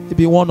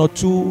 maybe 1 or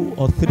 2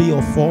 or 3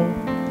 or 4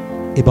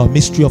 about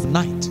mystery of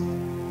night?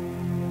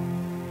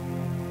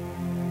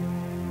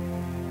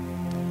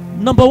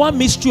 Number 1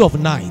 mystery of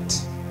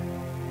night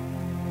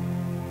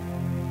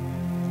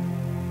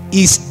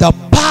is the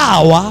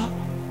power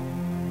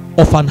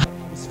of an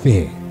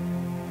atmosphere.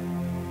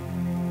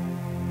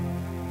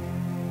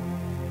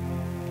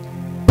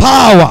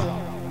 Power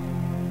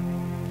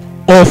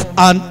of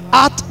an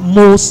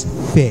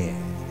atmosphere.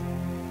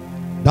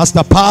 That's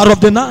the power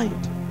of the night.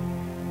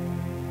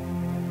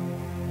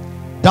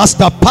 That's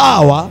the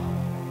power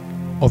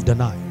of the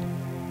night.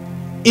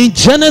 In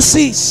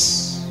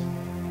Genesis,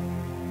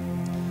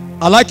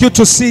 I'd like you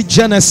to see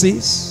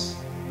Genesis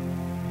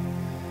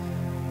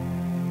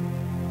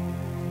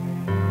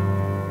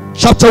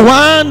chapter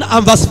 1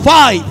 and verse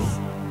 5.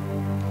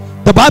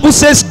 The Bible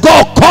says,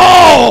 God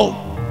called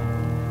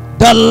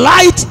the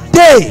light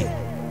day,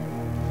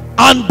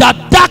 and the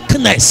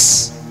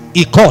darkness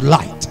he called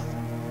light.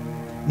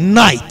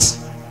 Night.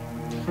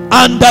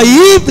 And the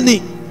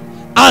evening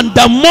and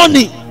the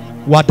morning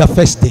were the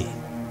first day.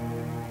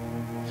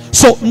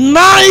 So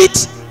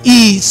night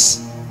is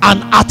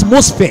an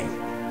atmosphere.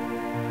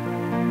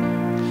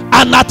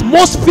 An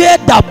atmosphere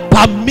that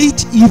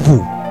permits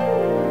evil.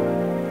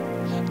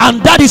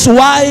 And that is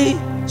why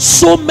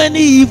so many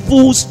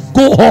evils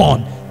go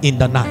on in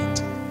the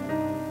night.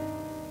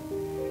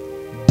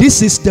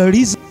 This is the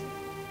reason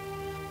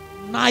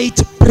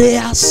night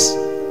prayers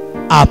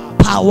are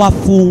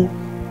powerful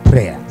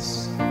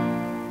prayers.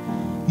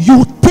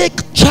 You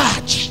take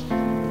charge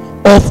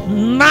of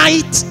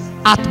night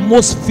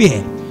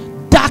atmosphere,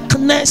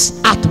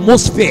 darkness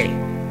atmosphere.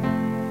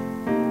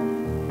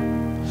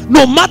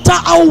 No matter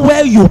how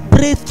well you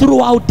pray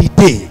throughout the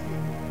day,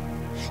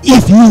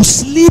 if you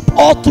sleep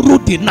all through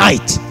the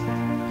night,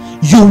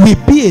 you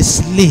will be a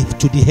slave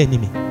to the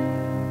enemy.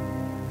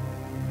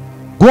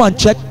 Go and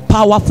check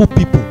powerful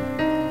people.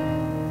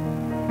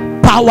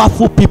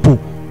 Powerful people.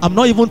 I'm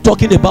not even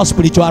talking about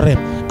spiritual realm.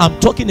 I'm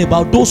talking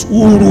about those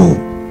who rule.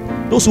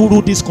 Those who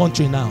rule this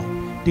country now.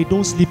 They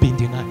don't sleep in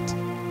the night.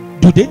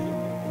 Do they?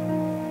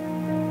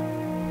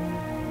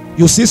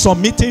 You see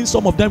some meetings,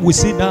 some of them we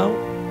see now,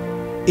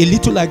 a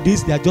little like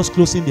this, they are just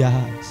closing their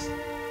eyes.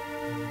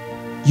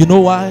 You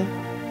know why?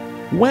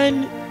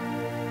 When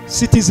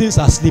citizens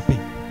are sleeping,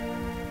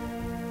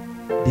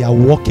 they are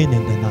walking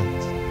in the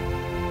night.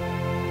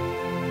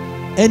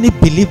 Any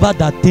believer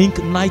that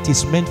think night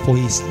is meant for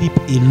his sleep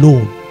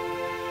alone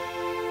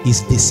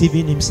is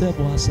deceiving himself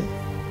or herself.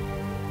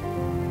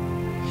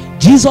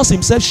 Jesus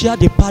himself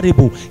shared a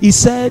parable. He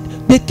said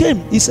they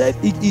came. He said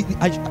we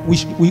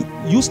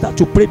used that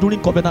to pray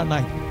during covenant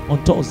night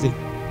on Thursday,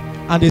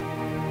 and they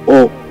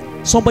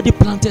somebody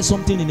planted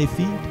something in a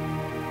field,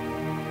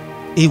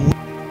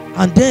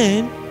 and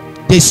then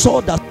they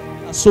saw that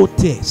sowed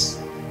tares,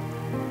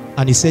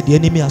 and he said the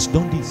enemy has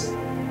done this.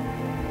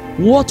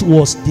 What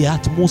was the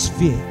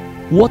atmosphere?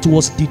 What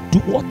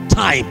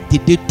time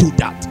did they do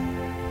that?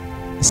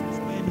 It's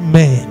when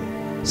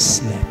men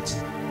slept.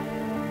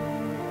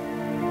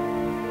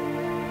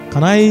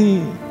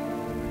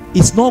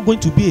 It's not going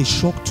to be a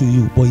shock to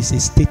you, but it's a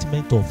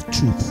statement of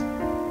truth.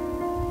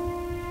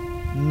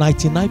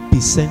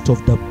 99%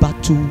 of the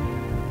battle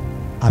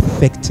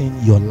affecting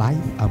your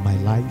life and my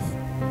life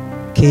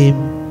came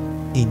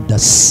in the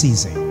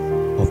season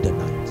of the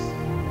night.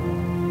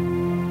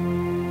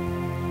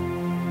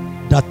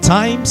 The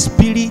time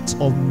spirit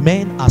of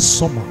men are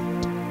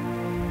summoned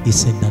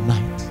is in the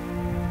night.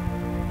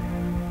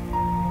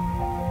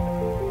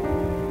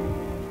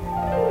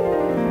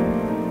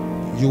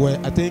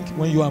 I think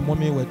when you and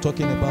mommy were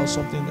talking about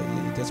something,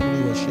 the testimony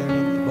you were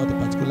sharing about a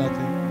particular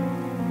thing.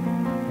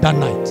 That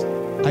night,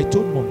 I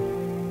told mommy,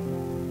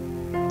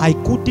 I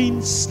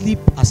couldn't sleep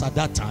as at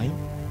that time.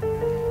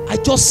 I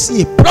just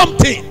see a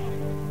prompting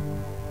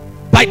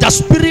by the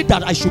spirit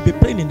that I should be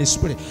praying in the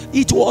spirit.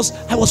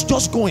 I was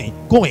just going.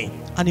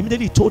 And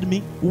immediately he told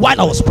me while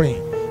I was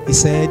praying, he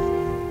said,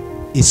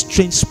 a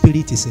strange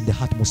spirit is in the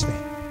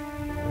atmosphere.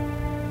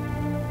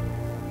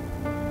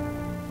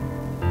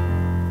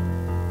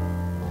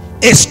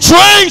 A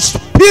strange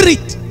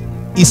spirit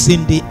is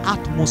in the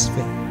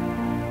atmosphere.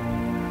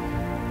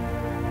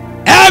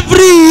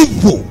 Every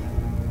evil.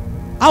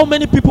 How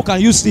many people can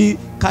you see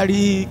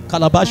carry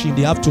calabash in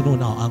the afternoon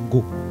now and go?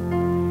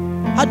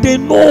 And they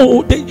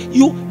know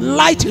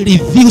light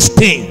reveals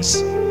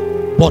things,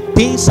 but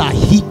things are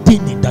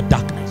hidden in the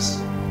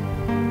darkness.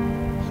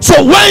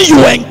 So when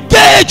you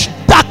engage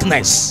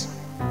darkness,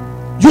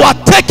 you are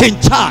taking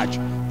charge.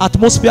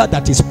 Atmosphere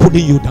that is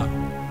pulling you down.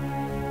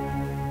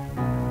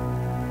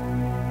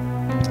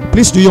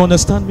 Please, do you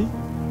understand me?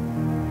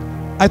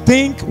 I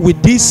think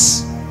with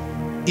this,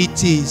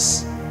 it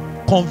is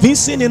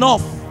convincing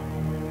enough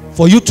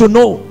for you to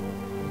know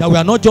that we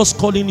are not just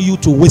calling you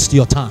to waste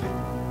your time,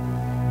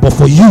 but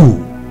for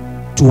you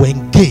to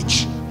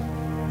engage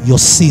your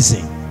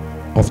season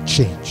of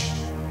change.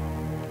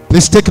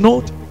 Please take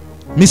note.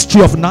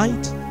 Mystery of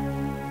night.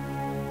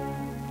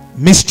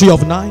 Mystery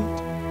of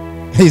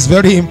night is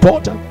very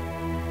important.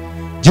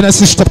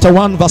 Genesis chapter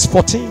 1 verse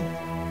 14.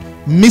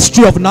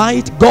 Mystery of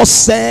night. God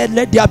said,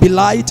 let there be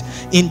light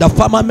in the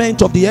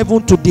firmament of the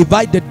heaven to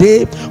divide the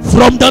day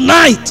from the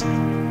night,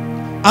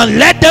 and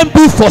let them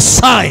be for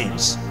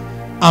signs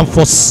and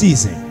for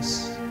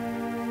seasons.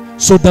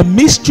 So the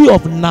mystery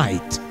of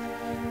night,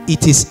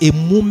 it is a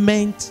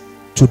moment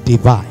to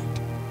divide.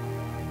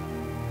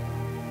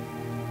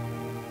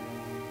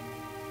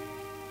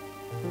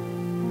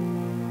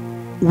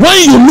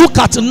 when you look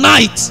at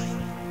night,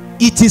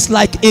 it is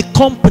like a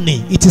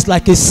company, it is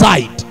like a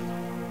side.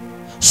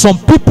 Some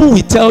people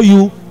will tell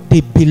you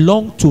they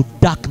belong to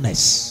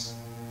darkness.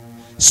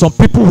 Some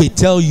people will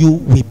tell you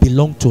we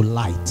belong to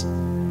light.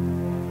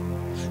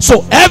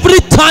 So every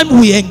time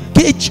we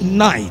engage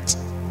night,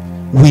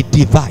 we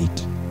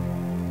divide.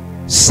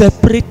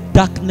 Separate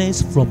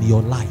darkness from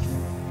your life.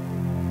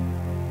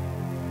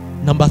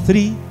 Number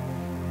 3,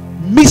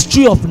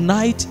 mystery of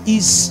night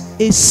is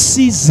a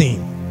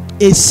season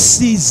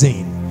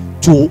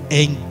to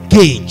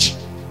engage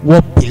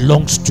what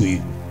belongs to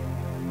you.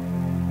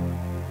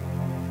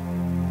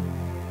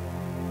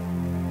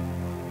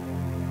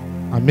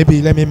 And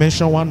maybe let me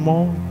mention one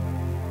more.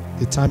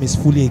 The time is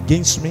fully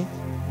against me.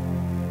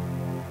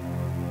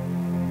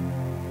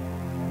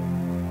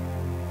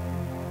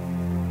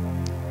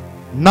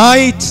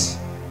 Night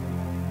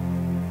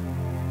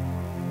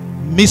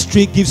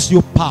mystery gives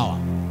you power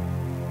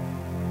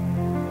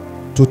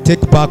to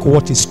take back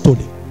what is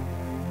stolen.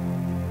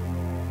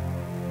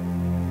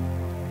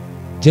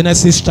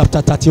 Genesis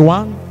chapter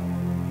 31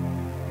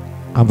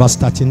 and verse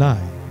 39.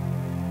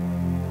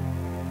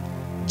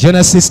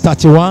 Genesis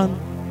 31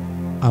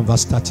 and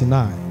verse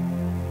 39.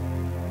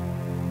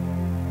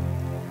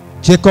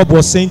 Jacob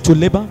was saying to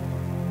Laban,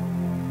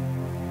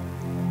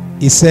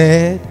 he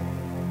said,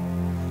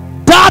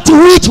 that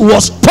which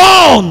was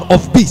torn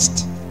of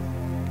beast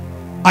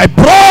I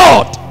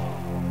brought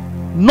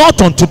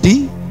not unto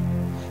thee,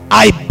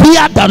 I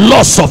bear the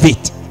loss of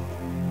it.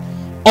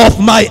 Of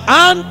my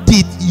hand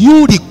did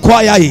you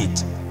require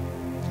it,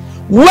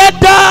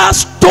 whether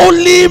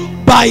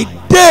stolen by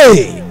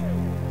day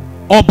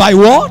or by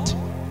what?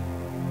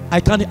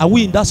 Are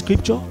we in that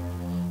scripture?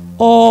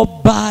 Or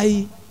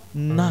by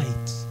night.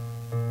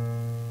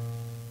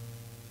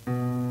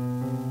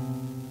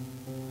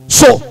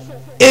 So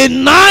a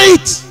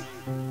night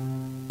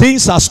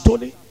things are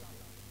stolen.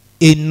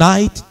 A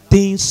night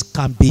things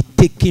can be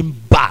taken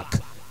back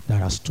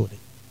that are stolen.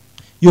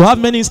 You have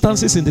many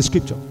instances in the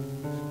scripture.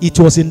 It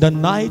was in the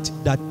night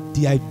that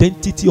the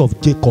identity of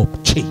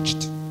Jacob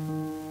changed.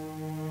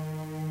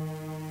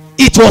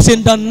 It was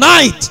in the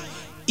night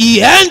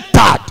he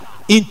entered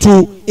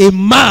into a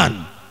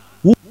man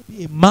who would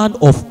be a man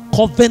of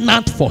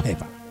covenant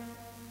forever.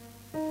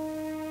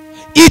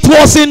 It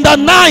was in the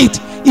night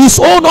his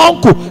own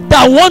uncle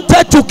that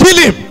wanted to kill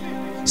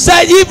him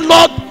said, if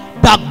not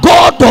the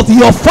God of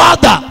your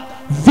father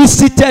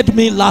visited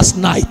me last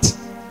night.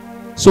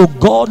 So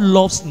God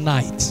loves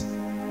night.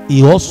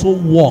 He also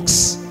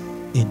walks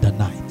in the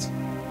night.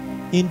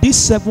 In this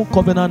 7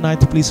 covenant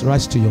night, please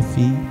rise to your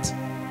feet.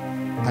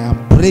 I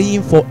am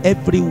praying for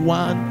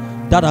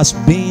everyone that has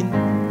been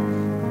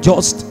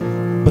just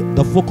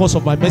the focus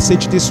of my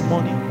message this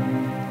morning.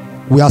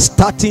 We are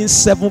starting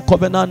 7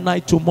 covenant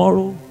night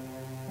tomorrow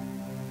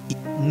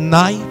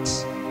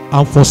night,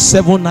 and for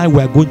 7 nights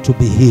we are going to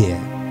be here.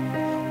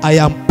 I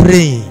am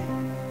praying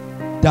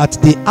that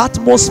the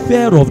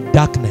atmosphere of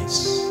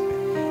darkness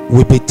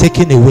will be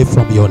taken away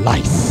from your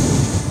life.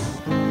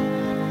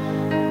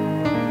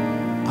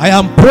 I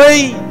am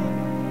praying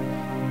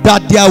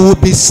that there will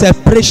be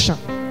separation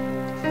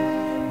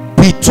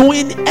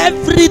between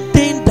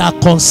everything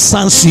that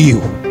concerns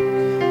you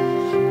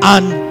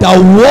and the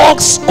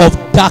works of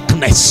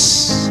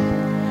darkness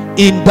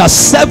in the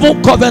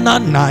 7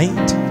 covenant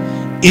night,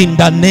 in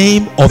the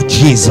name of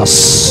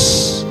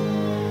Jesus.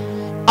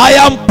 I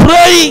am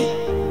praying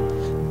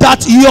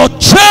that your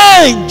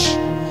change,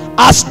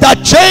 as the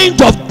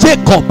change of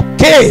Jacob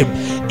came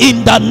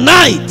in the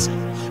night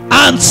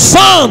and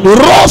sun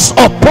rose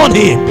upon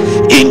him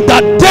in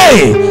the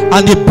day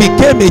and he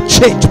became a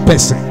changed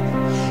person,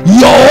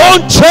 your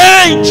own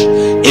change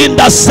in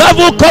the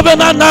 7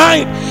 covenant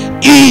night,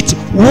 it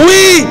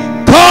will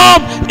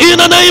come in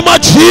the name of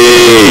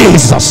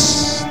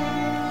Jesus.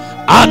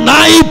 And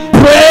I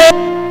pray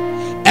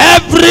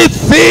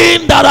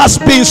everything that has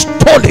been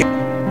stolen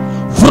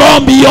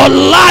from your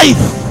life,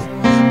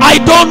 I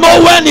don't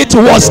know when it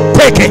was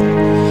taken,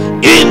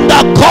 in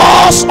the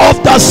course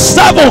of the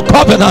 7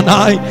 covenant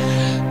night,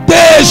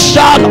 they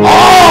shall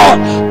all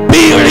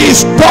be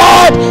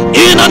restored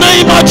in the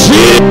name of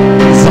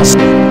Jesus.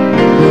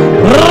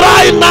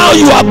 Right now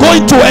you are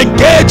going to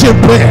engage in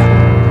prayer,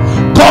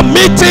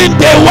 committing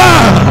day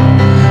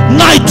 1,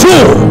 night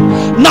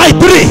 2, night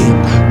 3,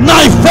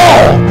 night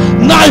 4,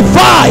 night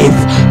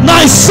 5,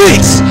 night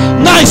 6,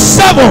 night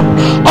 7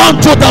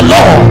 unto the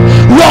Lord.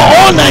 Your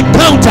own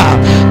encounter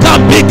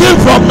can begin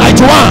from night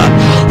 1.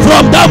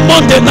 From that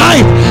Monday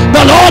night,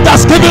 the Lord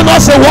has given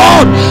us a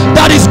word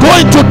that is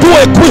going to do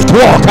a quick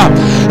work,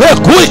 a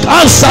quick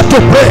answer to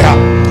prayer.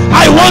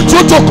 I want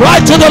you to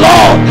cry to the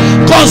Lord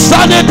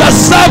concerning the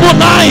 7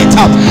 night,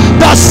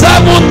 the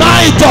 7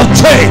 night of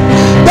change,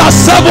 the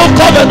 7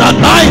 covenant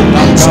night,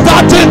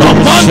 starting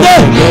on Monday.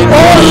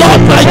 Oh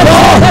Lord my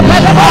God,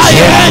 I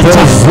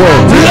enter.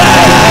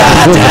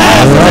 Let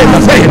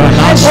everything,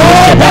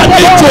 that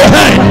need to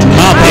end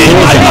in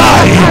my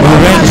life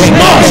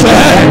must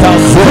end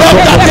from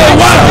the day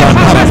 1,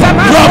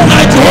 from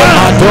night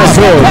 1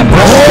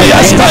 Oh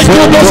yes, thank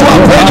you those who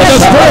are praying in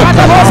the spirit.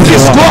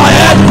 Please go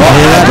ahead, go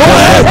ahead, go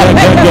ahead.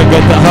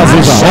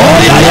 Oh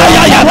yeah.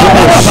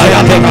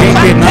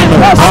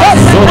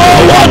 No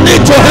one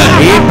need to help.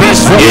 In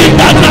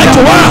that night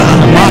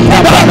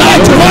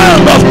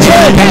round of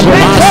change,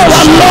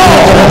 the Lord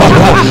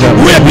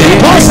will be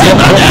causing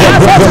an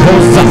end.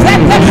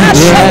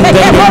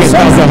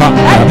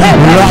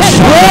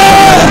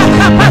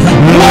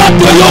 What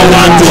do you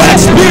want to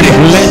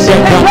experience?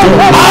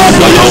 How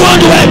do you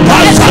want to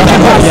encounter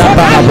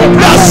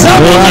the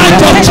seventh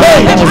night of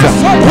change?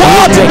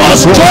 What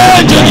must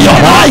change in your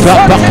life?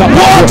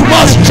 What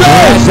must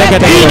change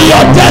in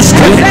your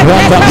destiny?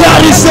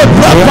 There is a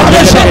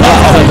preparation.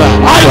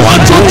 I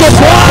want you to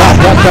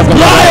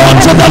cry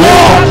unto the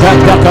Lord.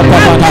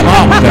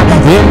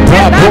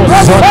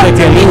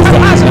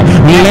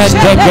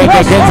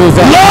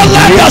 Lord,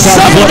 let the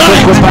seventh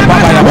night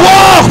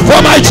walk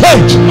for my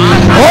change.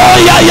 Oh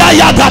yeah.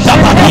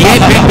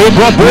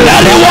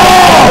 Let it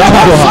walk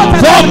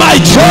for my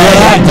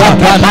change.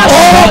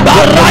 Oh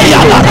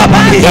Baraya.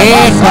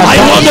 I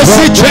want to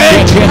see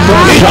change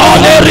in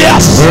all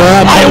areas. I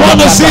want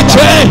to see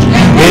change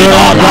in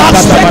all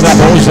aspects.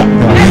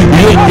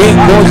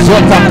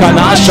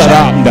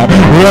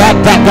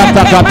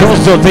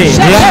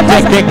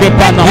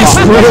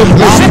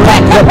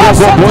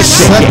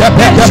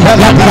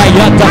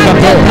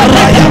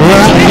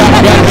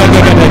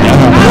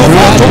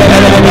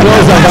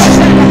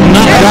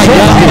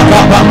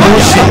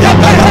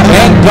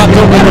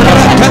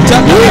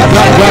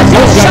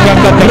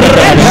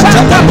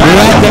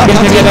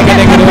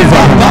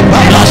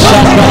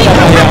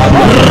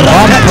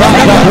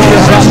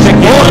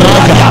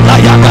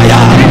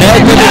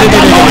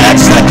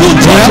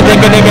 Execute on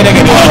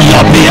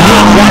your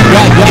behalf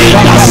in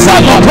the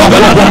seventh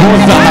covenant.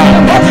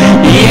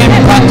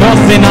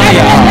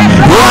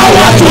 I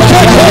want to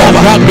take over,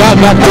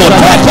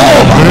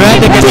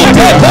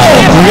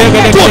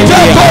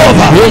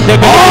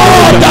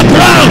 all the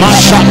ground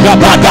that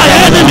the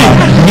enemy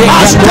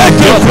has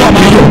taken from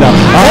you.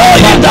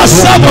 Oh, in the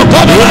seventh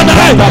covenant,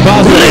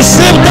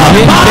 receive the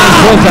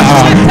power of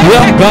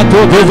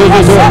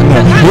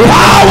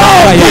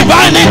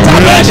divine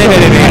intervention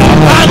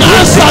and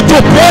answer to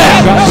prayer.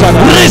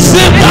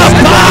 Receive the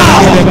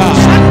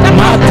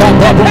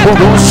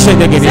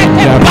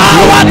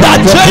power that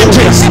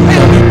changes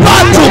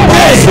not to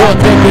pay.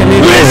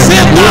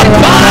 Receive the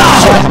power.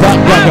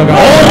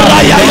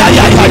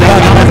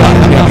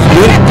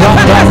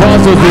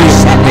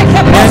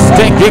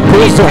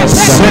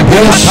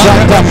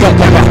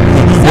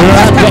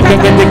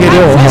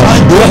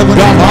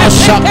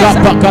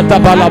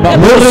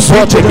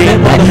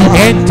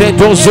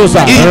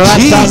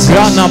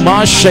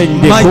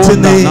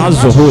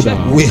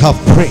 We have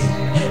prayed.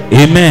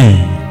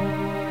 Amen.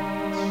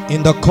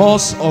 In the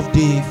course of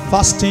the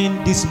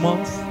fasting this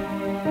month,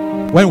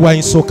 when we were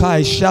in Soka,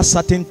 I share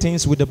certain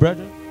things with the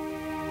brethren.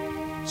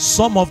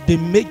 Some of the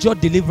major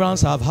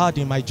deliverance I've had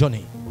in my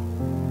journey.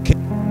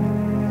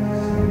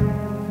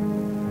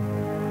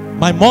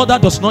 My mother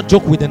does not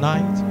joke with the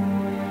night.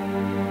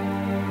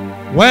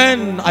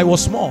 When I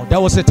was small,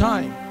 there was a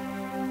time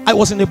I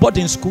was in a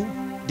boarding school.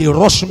 They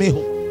rushed me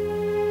home.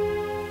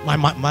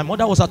 My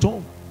mother was at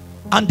home,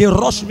 and they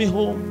rushed me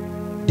home.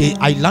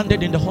 I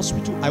landed in the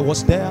hospital. I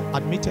was there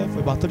admitted for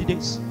about 3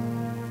 days,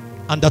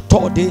 and the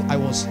third day I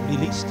was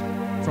released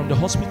from the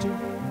hospital,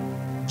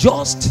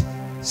 just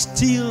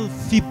still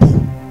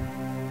feeble.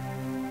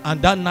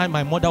 And that night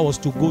my mother was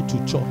to go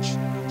to church.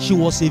 She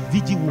was a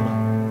VG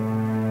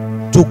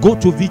woman, to go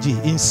to VG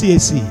in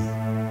CAC.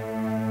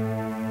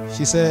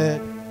 She said,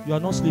 "You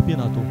are not sleeping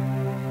at home.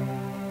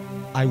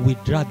 I will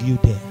drag you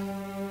there."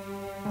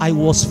 I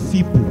was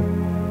feeble.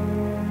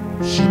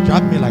 She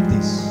dragged me like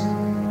this.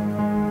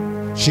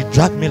 She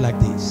dragged me like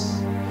this.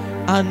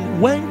 And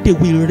when they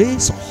will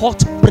raise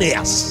hot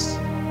prayers,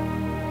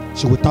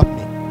 she will tap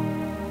me.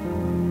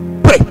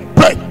 Pray,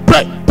 pray,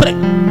 pray, pray.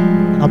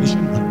 And I'll be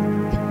shaking.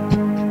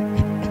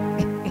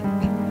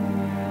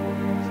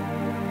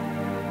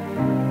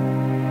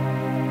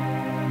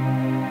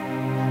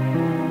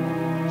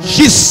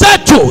 She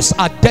settles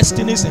our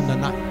destinies in the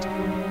night.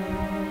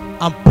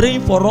 I'm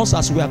praying for us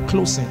as we are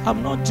closing.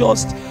 I'm not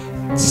just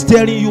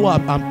stirring you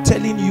up, I'm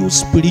telling you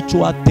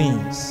spiritual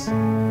things.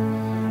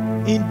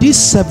 In these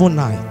 7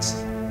 nights,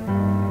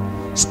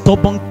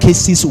 stubborn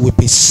cases will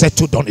be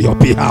settled on your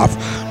behalf.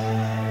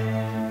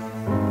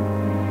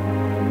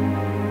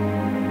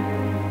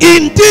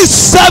 In this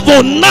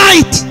 7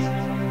 nights,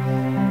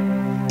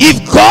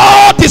 if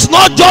God is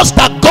not just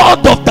the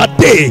God of the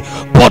day,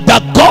 but the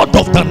God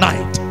of the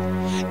night,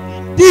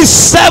 this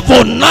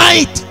 7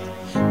 nights,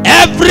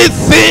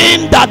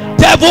 everything that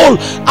devil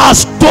has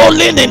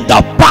stolen in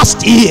the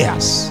past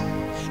years,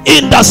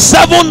 in the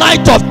 7th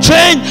night of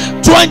change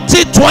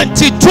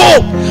 2022,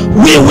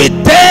 we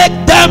will take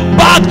them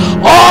back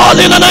all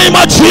in the name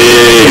of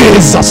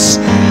Jesus.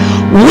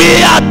 We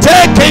are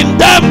taking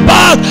them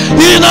back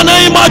in the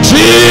name of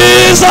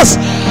Jesus.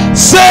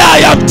 Say,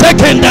 I am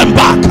taking them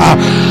back.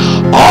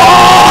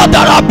 All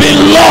that have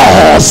been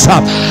lost,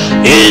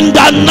 In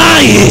the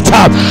night,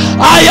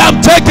 I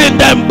am taking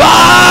them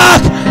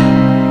back.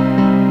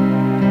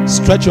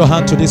 Stretch your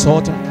hand to this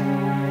altar.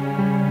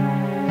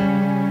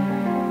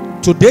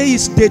 Today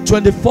is day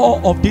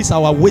 24 of this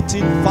our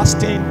waiting,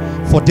 fasting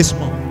for this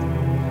month.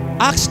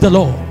 Ask the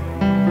Lord,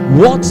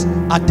 what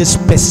are the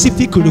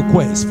specific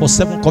requests for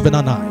 7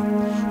 Covenant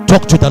Night?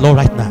 Talk to the Lord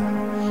right now.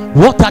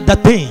 What are the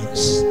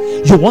things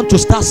you want to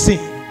start seeing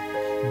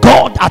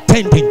God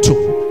attending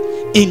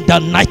to in the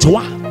night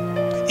 1,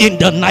 in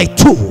the night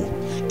 2,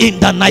 in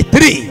the night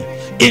 3,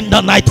 in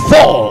the night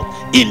 4,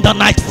 in the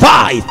night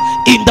 5,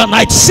 in the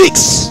night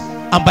 6,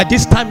 and by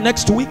this time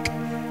next week,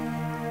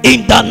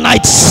 in the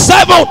night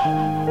 7?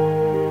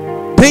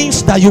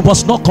 Things that you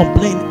must not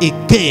complain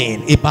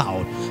again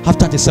about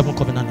after the 7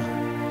 Covenant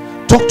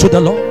Night. Talk to the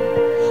Lord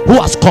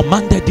who has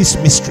commanded this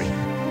mystery.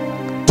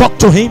 Talk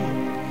to him.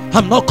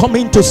 I'm not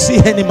coming to see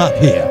any man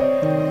here.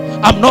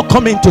 I'm not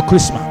coming to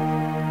Christmas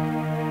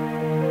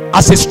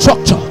as a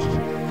structure.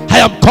 I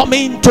am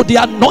coming to the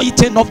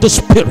anointing of the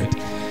Spirit.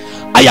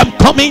 I am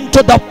coming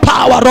to the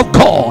power of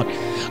God.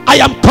 I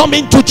am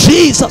coming to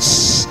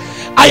Jesus.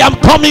 I am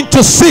coming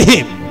to see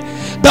him,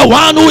 the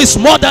one who is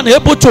more than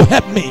able to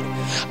help me.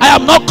 I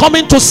am not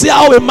coming to see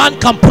how a man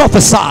can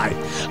prophesy,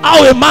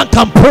 how a man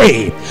can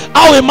pray,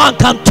 how a man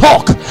can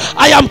talk.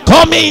 I am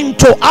coming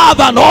to have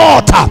an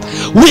altar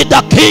with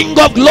the King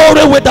of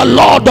Glory, with the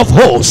Lord of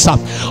Hosts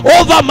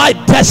over my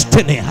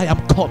destiny. I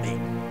am coming.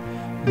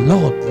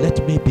 Lord,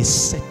 let me be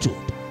settled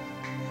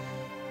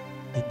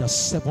in the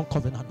 7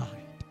 Covenant Night.